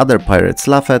one that other pirates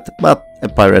laugh at, but a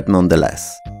pirate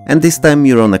nonetheless. And this time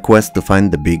you're on a quest to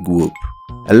find the Big Whoop,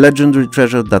 a legendary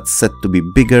treasure that's said to be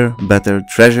bigger, better,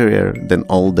 treasurier than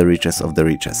all the riches of the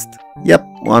richest. Yep,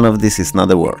 one of these is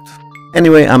not a word.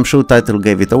 Anyway, I'm sure title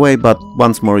gave it away, but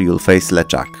once more you'll face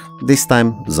LeChuck, this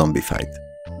time zombified.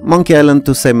 Monkey Island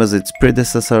 2, same as its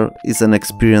predecessor, is an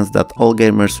experience that all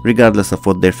gamers, regardless of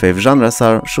what their fave genres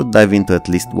are, should dive into at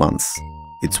least once.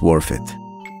 It's worth it.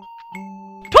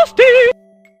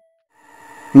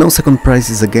 No Second Prize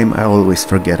is a game I always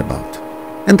forget about.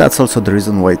 And that's also the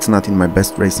reason why it's not in my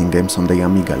best racing games on the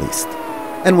Amiga list.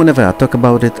 And whenever I talk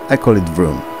about it, I call it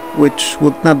Vroom, which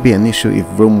would not be an issue if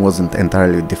Vroom wasn't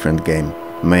entirely a different game,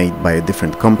 made by a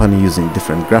different company using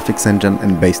different graphics engine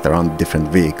and based around different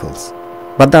vehicles.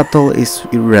 But that all is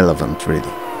irrelevant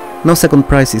really. No Second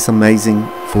Prize is amazing,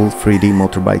 full 3D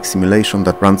motorbike simulation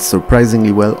that runs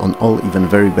surprisingly well on all even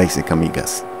very basic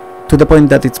Amigas. To the point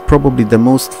that it's probably the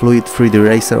most fluid 3D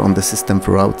racer on the system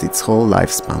throughout its whole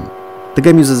lifespan. The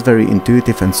game uses very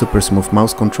intuitive and super smooth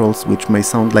mouse controls, which may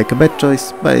sound like a bad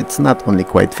choice, but it's not only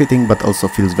quite fitting but also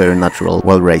feels very natural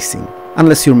while racing.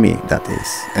 Unless you're me, that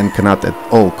is, and cannot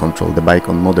at all control the bike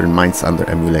on modern minds under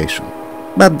emulation.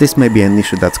 But this may be an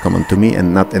issue that's common to me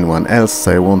and not anyone else,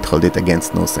 so I won't hold it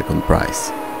against No Second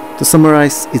Prize. To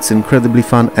summarize, it's incredibly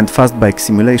fun and fast bike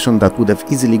simulation that would have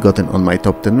easily gotten on my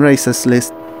top 10 races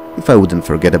list if I wouldn't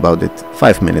forget about it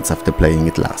 5 minutes after playing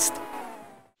it last.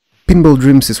 Pinball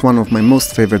Dreams is one of my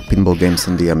most favorite pinball games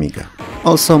on the Amiga.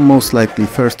 Also most likely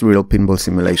first real pinball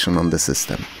simulation on the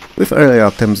system, with early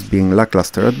attempts being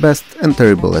lackluster at best and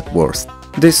terrible at worst.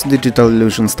 This Digital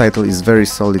Illusions title is very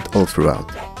solid all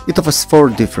throughout. It offers 4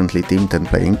 differently themed and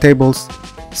playing tables.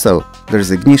 So,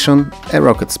 there's Ignition, a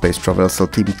rocket space traversal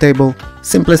themed table,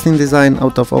 simplest in design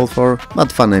out of all 4, but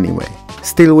fun anyway.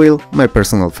 Steel Wheel, my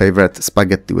personal favorite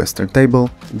spaghetti western table,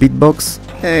 Beatbox,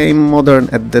 a modern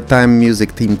at the time music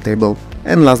themed table,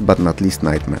 and last but not least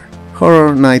Nightmare.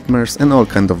 Horror, nightmares and all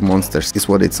kind of monsters is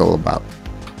what it's all about.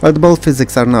 While the ball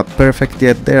physics are not perfect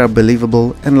yet, they are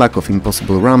believable, and lack of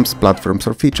impossible ramps, platforms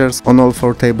or features on all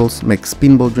 4 tables makes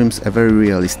Pinball Dreams a very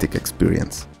realistic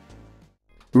experience.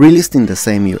 Released in the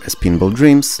same year as Pinball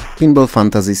Dreams, Pinball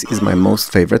Fantasies is my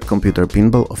most favorite computer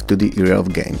pinball of 2D era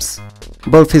of games.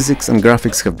 Ball physics and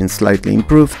graphics have been slightly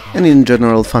improved, and in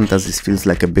general Fantasies feels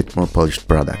like a bit more polished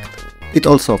product. It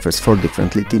also offers 4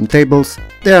 differently themed tables.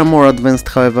 They are more advanced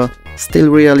however, still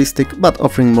realistic, but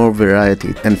offering more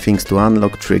variety and things to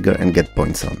unlock, trigger and get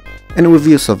points on. And with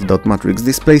use of dot matrix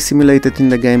display simulated in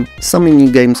the game, some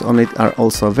mini games on it are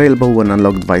also available when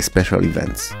unlocked by special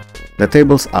events. The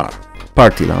tables are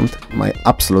Partyland, my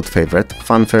absolute favorite,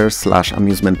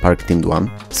 funfair/amusement park themed one,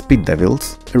 Speed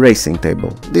Devils, a racing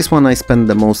table. This one I spent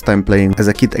the most time playing as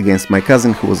a kid against my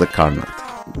cousin who was a car nut.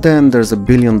 Then there's a $1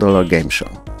 billion game show.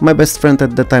 My best friend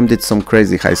at the time did some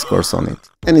crazy high scores on it,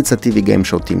 and it's a TV game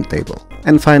show themed table.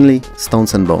 And finally,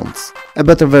 Stones and Bones, a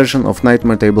better version of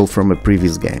Nightmare table from a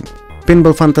previous game.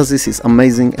 Pinball Fantasies is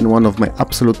amazing and one of my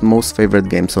absolute most favorite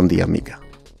games on the Amiga.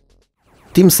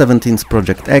 Team 17's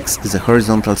Project X is a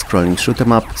horizontal scrolling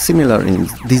shoot-em-up similar in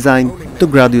its design to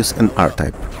Gradius and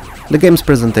R-Type. The game's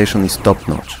presentation is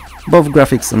top-notch. Both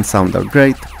graphics and sound are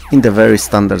great, in the very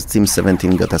standards Team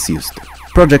 17 got us used to.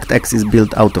 Project X is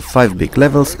built out of 5 big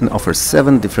levels and offers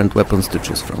 7 different weapons to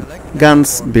choose from.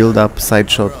 Guns, build-up,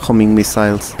 sideshot, homing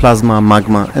missiles, plasma,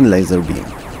 magma and laser beam.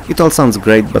 It all sounds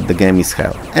great, but the game is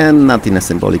hell, and not in a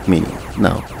symbolic meaning.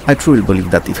 No, I truly believe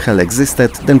that if hell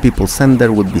existed, then people sent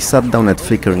there would be sat down at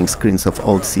flickering screens of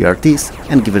old CRTs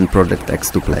and given Project X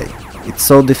to play. It's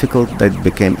so difficult that it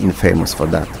became infamous for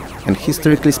that, and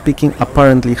historically speaking,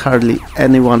 apparently hardly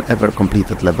anyone ever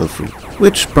completed level 3,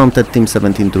 which prompted Team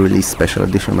 17 to release Special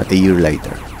Edition a year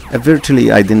later. A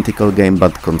virtually identical game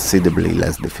but considerably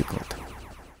less difficult.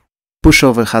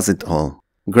 Pushover has it all.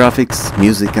 Graphics,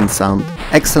 music and sound,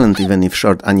 excellent even if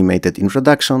short animated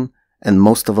introduction, and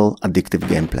most of all, addictive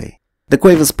gameplay. The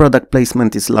Quavers product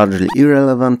placement is largely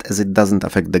irrelevant as it doesn't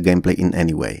affect the gameplay in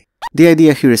any way. The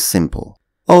idea here is simple.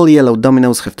 All yellow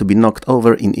dominoes have to be knocked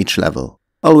over in each level,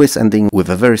 always ending with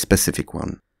a very specific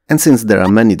one. And since there are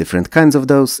many different kinds of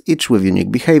those, each with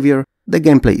unique behavior, the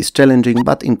gameplay is challenging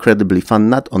but incredibly fun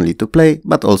not only to play,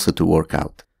 but also to work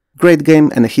out. Great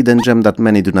game and a hidden gem that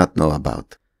many do not know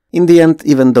about. In the end,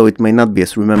 even though it may not be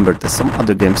as remembered as some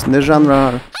other games in the genre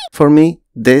are, for me,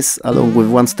 this, along with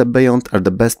One Step Beyond, are the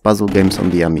best puzzle games on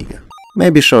the Amiga.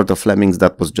 Maybe short of Lemmings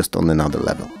that was just on another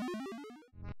level.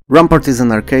 Rampart is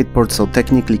an arcade port, so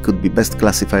technically could be best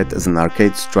classified as an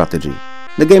arcade strategy.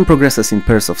 The game progresses in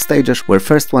pairs of stages, where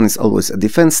first one is always a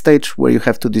defense stage, where you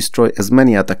have to destroy as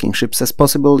many attacking ships as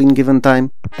possible in given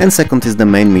time, and second is the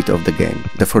main meat of the game,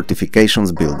 the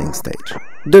fortifications building stage,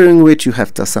 during which you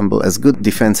have to assemble as good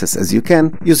defenses as you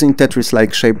can, using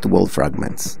Tetris-like shaped wall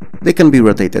fragments. They can be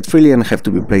rotated freely and have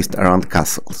to be placed around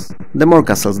castles. The more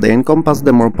castles they encompass,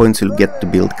 the more points you'll get to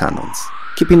build cannons.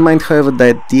 Keep in mind, however,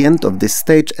 that at the end of this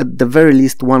stage, at the very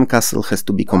least one castle has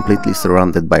to be completely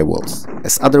surrounded by walls,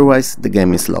 as otherwise the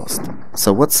game is lost.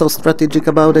 So what's so strategic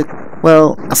about it?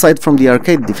 Well, aside from the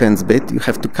arcade defense bit, you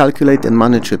have to calculate and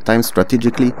manage your time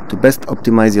strategically to best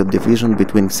optimize your division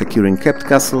between securing kept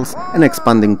castles and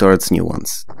expanding towards new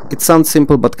ones. It sounds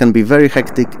simple but can be very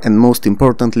hectic and most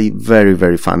importantly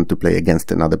very fun to play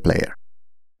against another player.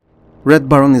 Red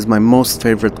Baron is my most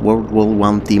favorite World War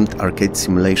I themed arcade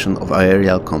simulation of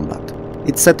aerial combat.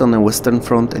 It's set on a western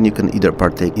front and you can either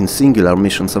partake in singular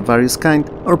missions of various kind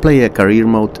or play a career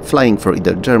mode, flying for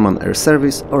either German Air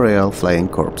Service or Royal Flying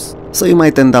Corps. So you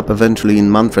might end up eventually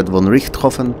in Manfred von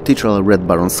Richthofen, titular Red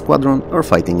Baron's squadron, or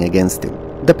fighting against him,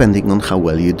 depending on how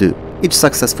well you do. Each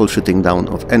successful shooting down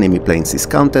of enemy planes is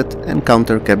counted and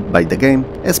counter kept by the game,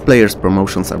 as players'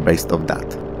 promotions are based off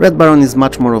that. Red Baron is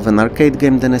much more of an arcade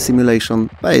game than a simulation,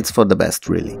 but it's for the best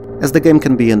really, as the game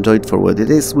can be enjoyed for what it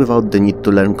is without the need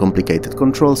to learn complicated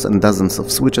controls and dozens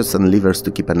of switches and levers to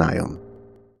keep an eye on.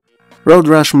 Road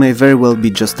Rush may very well be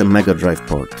just a Mega Drive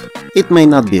port. It may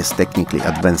not be as technically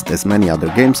advanced as many other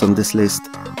games on this list,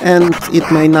 and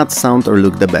it may not sound or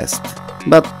look the best.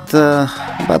 But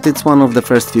it's one of the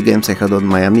first few games I had on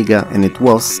my Amiga, and it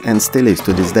was, and still is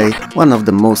to this day, one of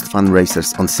the most fun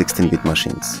racers on 16-bit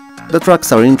machines. The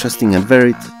tracks are interesting and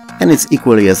varied, and it's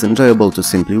equally as enjoyable to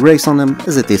simply race on them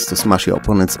as it is to smash your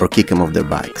opponents or kick them off their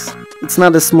bikes. It's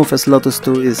not as smooth as Lotus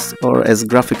 2 is, or as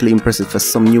graphically impressive as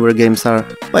some newer games are,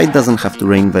 but it doesn't have to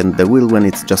reinvent the wheel when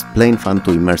it's just plain fun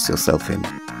to immerse yourself in.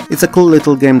 It's a cool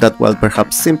little game that, while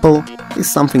perhaps simple,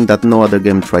 is something that no other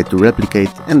game tried to replicate,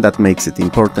 and that makes it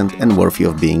important and worthy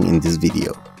of being in this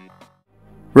video.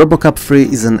 RoboCop 3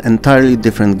 is an entirely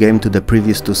different game to the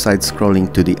previous two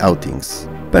side-scrolling 2D outings.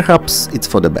 Perhaps it's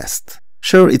for the best.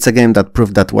 Sure, it's a game that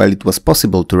proved that while it was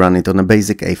possible to run it on a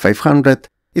basic A500,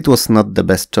 it was not the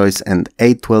best choice, and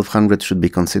A1200 should be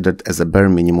considered as a bare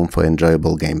minimum for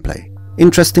enjoyable gameplay.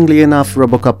 Interestingly enough,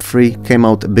 RoboCop 3 came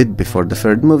out a bit before the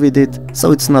third movie did,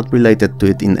 so it's not related to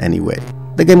it in any way.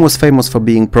 The game was famous for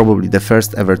being probably the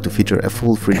first ever to feature a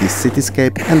full 3D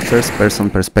cityscape and first-person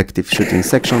perspective shooting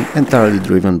section entirely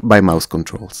driven by mouse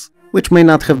controls, which may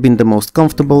not have been the most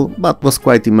comfortable, but was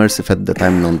quite immersive at the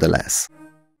time nonetheless.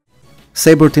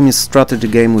 Saber Team is a strategy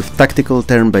game with tactical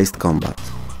turn-based combat.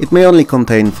 It may only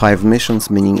contain 5 missions,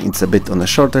 meaning it's a bit on the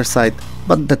shorter side,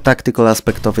 but the tactical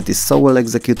aspect of it is so well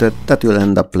executed that you'll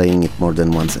end up playing it more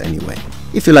than once anyway.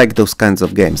 If you like those kinds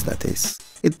of games, that is.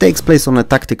 It takes place on a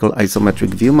tactical isometric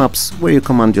view maps where you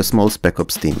command your small Spec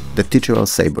Ops team, the titular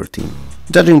Saber Team.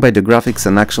 Judging by the graphics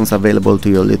and actions available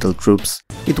to your little troops,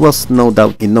 it was no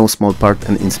doubt in no small part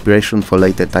an inspiration for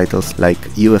later titles like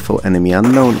UFO Enemy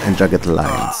Unknown and Jagged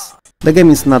Alliance. The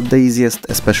game is not the easiest,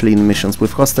 especially in missions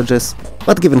with hostages,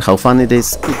 but given how fun it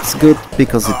is, it's good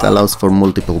because it allows for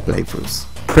multiple playthroughs.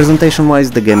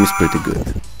 Presentation-wise, the game is pretty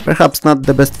good. Perhaps not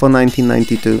the best for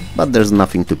 1992, but there's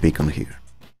nothing to pick on here.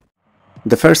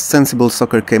 The first Sensible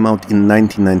Soccer came out in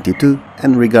 1992,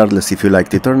 and regardless if you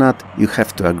liked it or not, you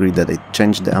have to agree that it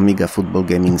changed the Amiga football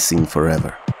gaming scene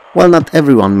forever. While not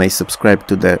everyone may subscribe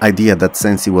to the idea that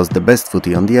Sensi was the best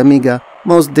footy on the Amiga,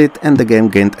 most did, and the game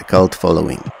gained a cult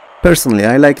following. Personally,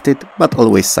 I liked it, but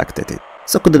always sucked at it,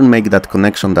 so couldn't make that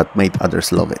connection that made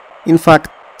others love it. In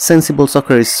fact, Sensible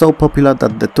Soccer is so popular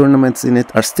that the tournaments in it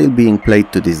are still being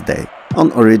played to this day,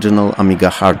 on original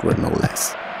Amiga hardware no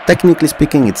less. Technically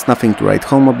speaking, it's nothing to write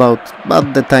home about,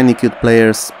 but the tiny cute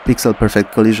players,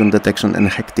 pixel-perfect collision detection and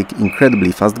hectic,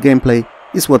 incredibly fast gameplay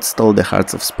is what stole the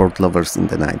hearts of sport lovers in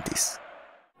the 90s.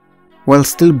 While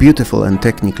still beautiful and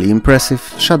technically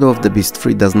impressive, Shadow of the Beast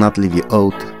 3 does not leave you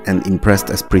awed and impressed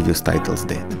as previous titles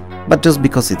did. But just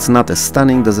because it's not as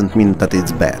stunning doesn't mean that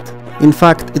it's bad. In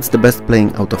fact, it's the best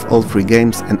playing out of all 3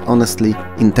 games, and honestly,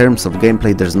 in terms of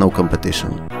gameplay there's no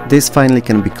competition. This finally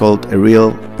can be called a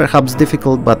real, perhaps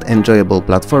difficult but enjoyable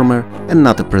platformer, and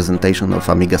not a presentation of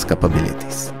Amiga's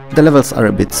capabilities. The levels are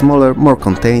a bit smaller, more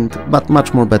contained, but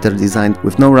much more better designed,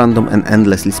 with no random and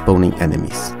endlessly spawning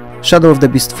enemies. Shadow of the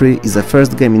Beast 3 is the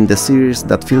first game in the series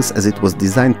that feels as it was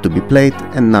designed to be played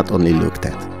and not only looked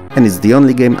at. And it's the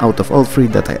only game out of all 3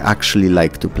 that I actually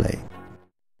like to play.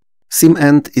 Sim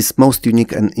End is most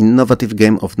unique and innovative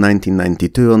game of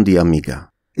 1992 on the Amiga.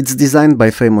 It's designed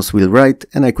by famous Will Wright,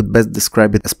 and I could best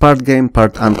describe it as part game,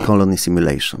 part ant colony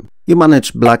simulation. You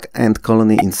manage black ant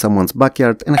colony in someone's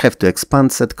backyard and have to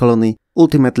expand said colony,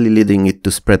 ultimately leading it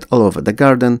to spread all over the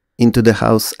garden, into the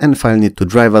house, and finally to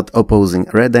drive out opposing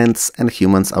red ants and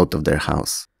humans out of their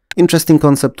house. Interesting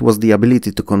concept was the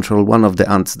ability to control one of the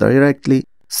ants directly,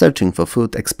 searching for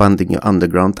food, expanding your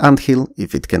underground anthill,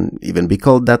 if it can even be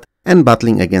called that, and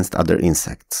battling against other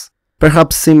insects.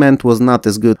 Perhaps Sim End was not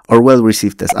as good or well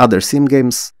received as other sim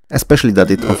games, especially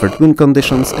that it offered win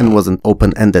conditions and wasn't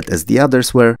open-ended as the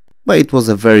others were, but it was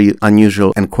a very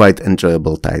unusual and quite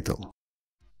enjoyable title.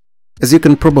 As you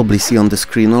can probably see on the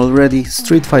screen already,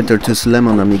 Street Fighter 2's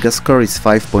Lemon Amiga score is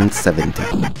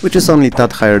 5.70, which is only a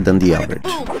tad higher than the average.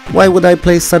 Why would I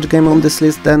play such game on this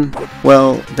list then?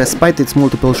 Well, despite its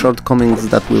multiple shortcomings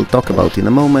that we'll talk about in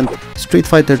a moment, Street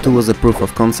Fighter 2 was a proof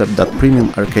of concept that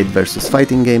premium arcade versus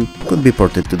fighting game could be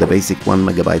ported to the basic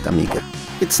 1MB Amiga.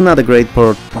 It's not a great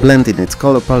port, bland in its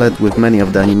color palette with many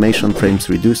of the animation frames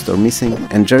reduced or missing,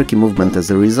 and jerky movement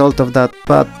as a result of that,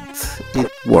 but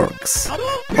it works.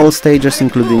 All stages,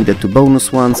 including the 2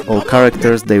 bonus ones, all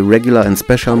characters, their regular and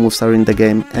special moves are in the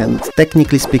game, and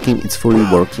technically speaking it's fully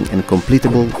working and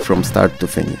completable from start to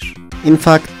finish. In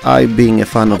fact, I, being a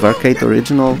fan of arcade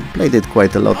original, played it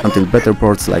quite a lot until better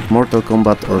ports like Mortal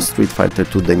Kombat or Street Fighter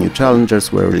 2 The New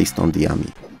Challengers were released on the Ami.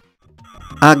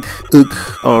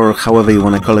 UG, or however you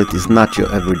wanna call it, is not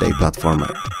your everyday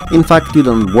platformer. In fact, you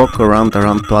don't walk around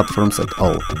platforms at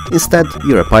all. Instead,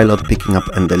 you're a pilot picking up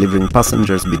and delivering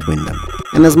passengers between them.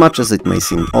 And as much as it may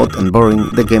seem odd and boring,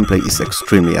 the gameplay is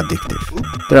extremely addictive.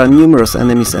 There are numerous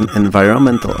enemies and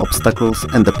environmental obstacles,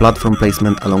 and the platform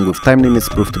placement along with time limits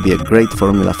prove to be a great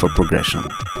formula for progression.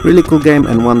 Really cool game,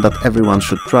 and one that everyone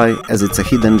should try, as it's a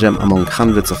hidden gem among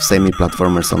hundreds of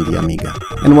semi-platformers on the Amiga.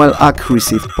 And while AK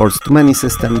received ports to many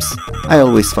systems, I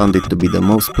always found it to be the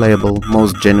most playable,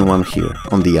 most genuine here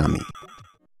on the Ami.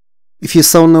 If you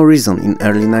saw no reason in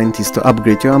early 90s to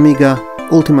upgrade your Amiga,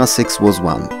 Ultima 6 was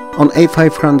one. On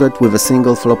A500 with a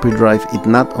single floppy drive, it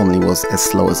not only was as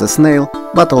slow as a snail,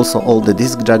 but also all the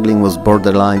disk juggling was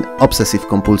borderline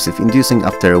obsessive-compulsive inducing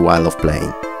after a while of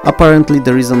playing. Apparently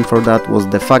the reason for that was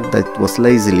the fact that it was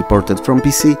lazily ported from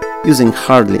PC using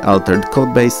hardly altered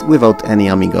codebase without any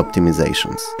Amiga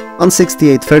optimizations. On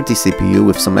 6830 CPU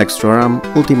with some extra RAM,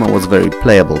 Ultima was a very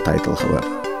playable title,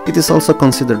 however. It is also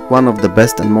considered one of the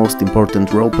best and most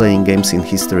important role-playing games in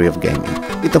history of gaming.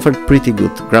 It offered pretty good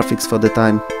graphics for the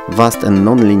time, vast and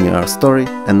non-linear story,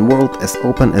 and world as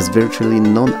open as virtually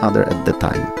none other at the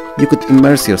time. You could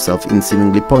immerse yourself in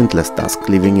seemingly pointless tasks,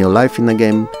 living your life in a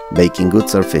game, baking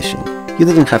goods or fishing. You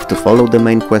didn't have to follow the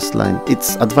main questline.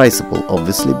 It's advisable,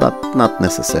 obviously, but not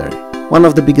necessary. One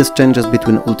of the biggest changes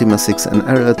between Ultima 6 and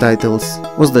earlier titles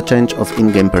was the change of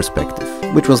in-game perspective,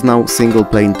 which was now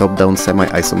single-plane top-down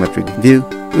semi-isometric view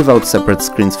without separate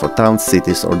screens for towns,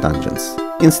 cities or dungeons.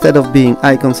 Instead of being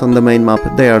icons on the main map,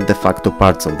 they are de facto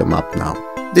parts of the map now.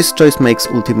 This choice makes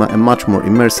Ultima a much more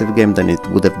immersive game than it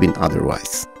would have been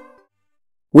otherwise.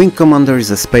 Wing Commander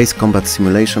is a space combat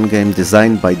simulation game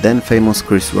designed by then famous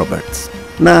Chris Roberts.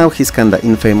 Now he's kinda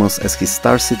infamous as his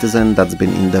Star Citizen that's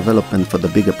been in development for the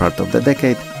bigger part of the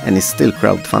decade and is still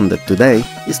crowdfunded today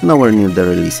is nowhere near the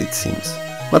release it seems.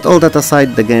 But all that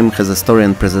aside, the game has a story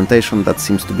and presentation that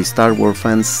seems to be Star Wars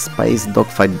fans' space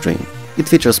dogfight dream. It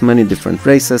features many different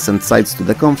races and sides to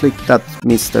the conflict that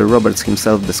Mr. Roberts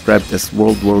himself described as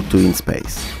World War II in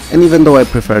space. And even though I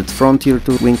preferred Frontier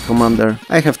to Wing Commander,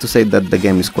 I have to say that the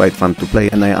game is quite fun to play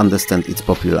and I understand its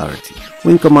popularity.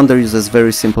 Wing Commander uses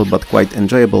very simple but quite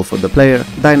enjoyable for the player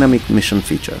dynamic mission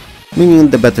feature. Meaning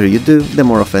the better you do, the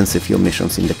more offensive your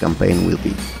missions in the campaign will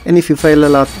be. And if you fail a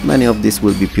lot, many of these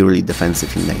will be purely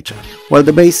defensive in nature. While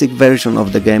the basic version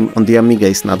of the game on the Amiga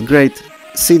is not great,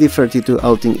 CD32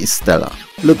 outing is stellar,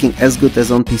 looking as good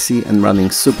as on PC and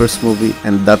running super smoothly,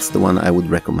 and that's the one I would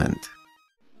recommend.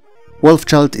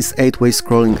 Wolfchild is 8-way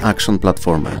scrolling action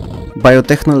platformer.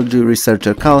 Biotechnology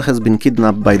researcher Cal has been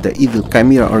kidnapped by the evil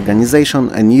Chimera organization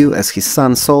and you, as his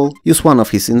son Saul, use one of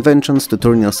his inventions to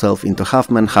turn yourself into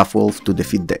half-man, half-wolf to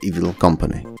defeat the evil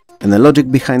company. And the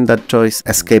logic behind that choice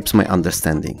escapes my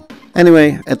understanding.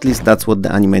 Anyway, at least that's what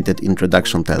the animated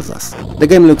introduction tells us. The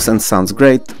game looks and sounds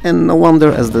great, and no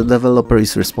wonder as the developer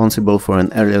is responsible for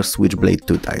an earlier Switchblade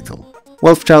 2 title.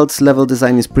 Wolfchild's level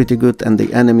design is pretty good and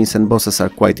the enemies and bosses are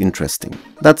quite interesting.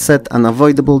 That said,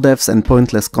 unavoidable deaths and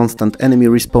pointless constant enemy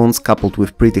respawns coupled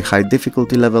with pretty high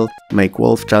difficulty level make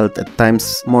Wolfchild at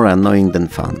times more annoying than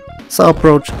fun. So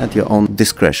approach at your own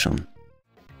discretion.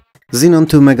 Xenon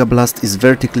 2 Mega Blast is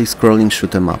vertically scrolling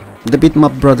shoot 'em up. The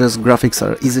Bitmap Brothers graphics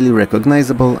are easily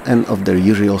recognizable and of their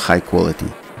usual high quality.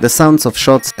 The sounds of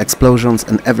shots, explosions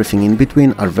and everything in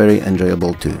between are very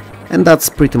enjoyable too. And that's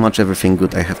pretty much everything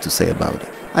good I have to say about it.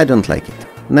 I don't like it.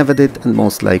 Never did and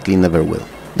most likely never will.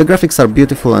 The graphics are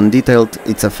beautiful and detailed,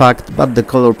 it's a fact, but the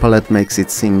color palette makes it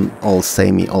seem all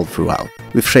samey all throughout,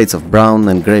 with shades of brown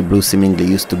and grey-blue seemingly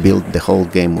used to build the whole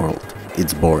game world.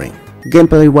 It's boring.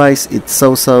 Gameplay-wise, it's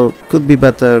so-so, could be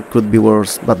better, could be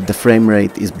worse, but the frame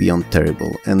rate is beyond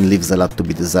terrible and leaves a lot to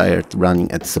be desired, running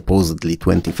at supposedly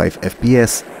 25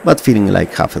 FPS, but feeling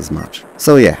like half as much.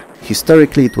 So yeah,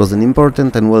 historically it was an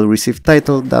important and well-received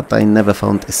title that I never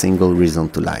found a single reason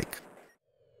to like.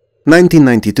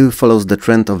 1992 follows the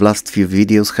trend of last few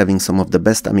videos having some of the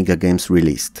best Amiga games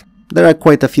released. There are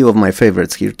quite a few of my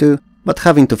favorites here too, but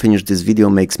having to finish this video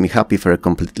makes me happy for a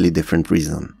completely different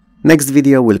reason. Next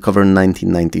video will cover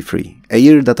 1993, a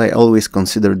year that I always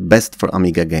considered best for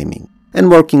Amiga gaming,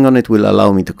 and working on it will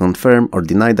allow me to confirm or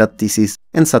deny that thesis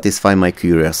and satisfy my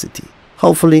curiosity.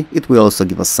 Hopefully, it will also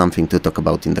give us something to talk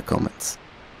about in the comments.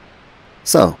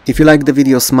 So, if you like the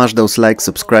video, smash those likes,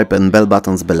 subscribe and bell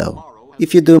buttons below.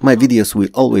 If you do, my videos will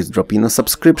always drop in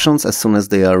subscriptions as soon as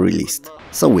they are released,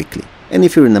 so weekly. And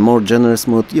if you're in a more generous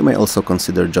mood, you may also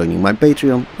consider joining my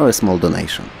Patreon or a small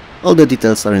donation. All the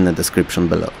details are in the description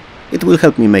below. It will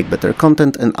help me make better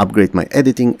content and upgrade my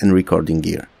editing and recording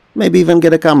gear. Maybe even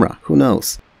get a camera, who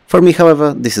knows. For me,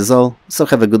 however, this is all, so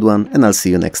have a good one and I'll see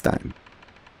you next time.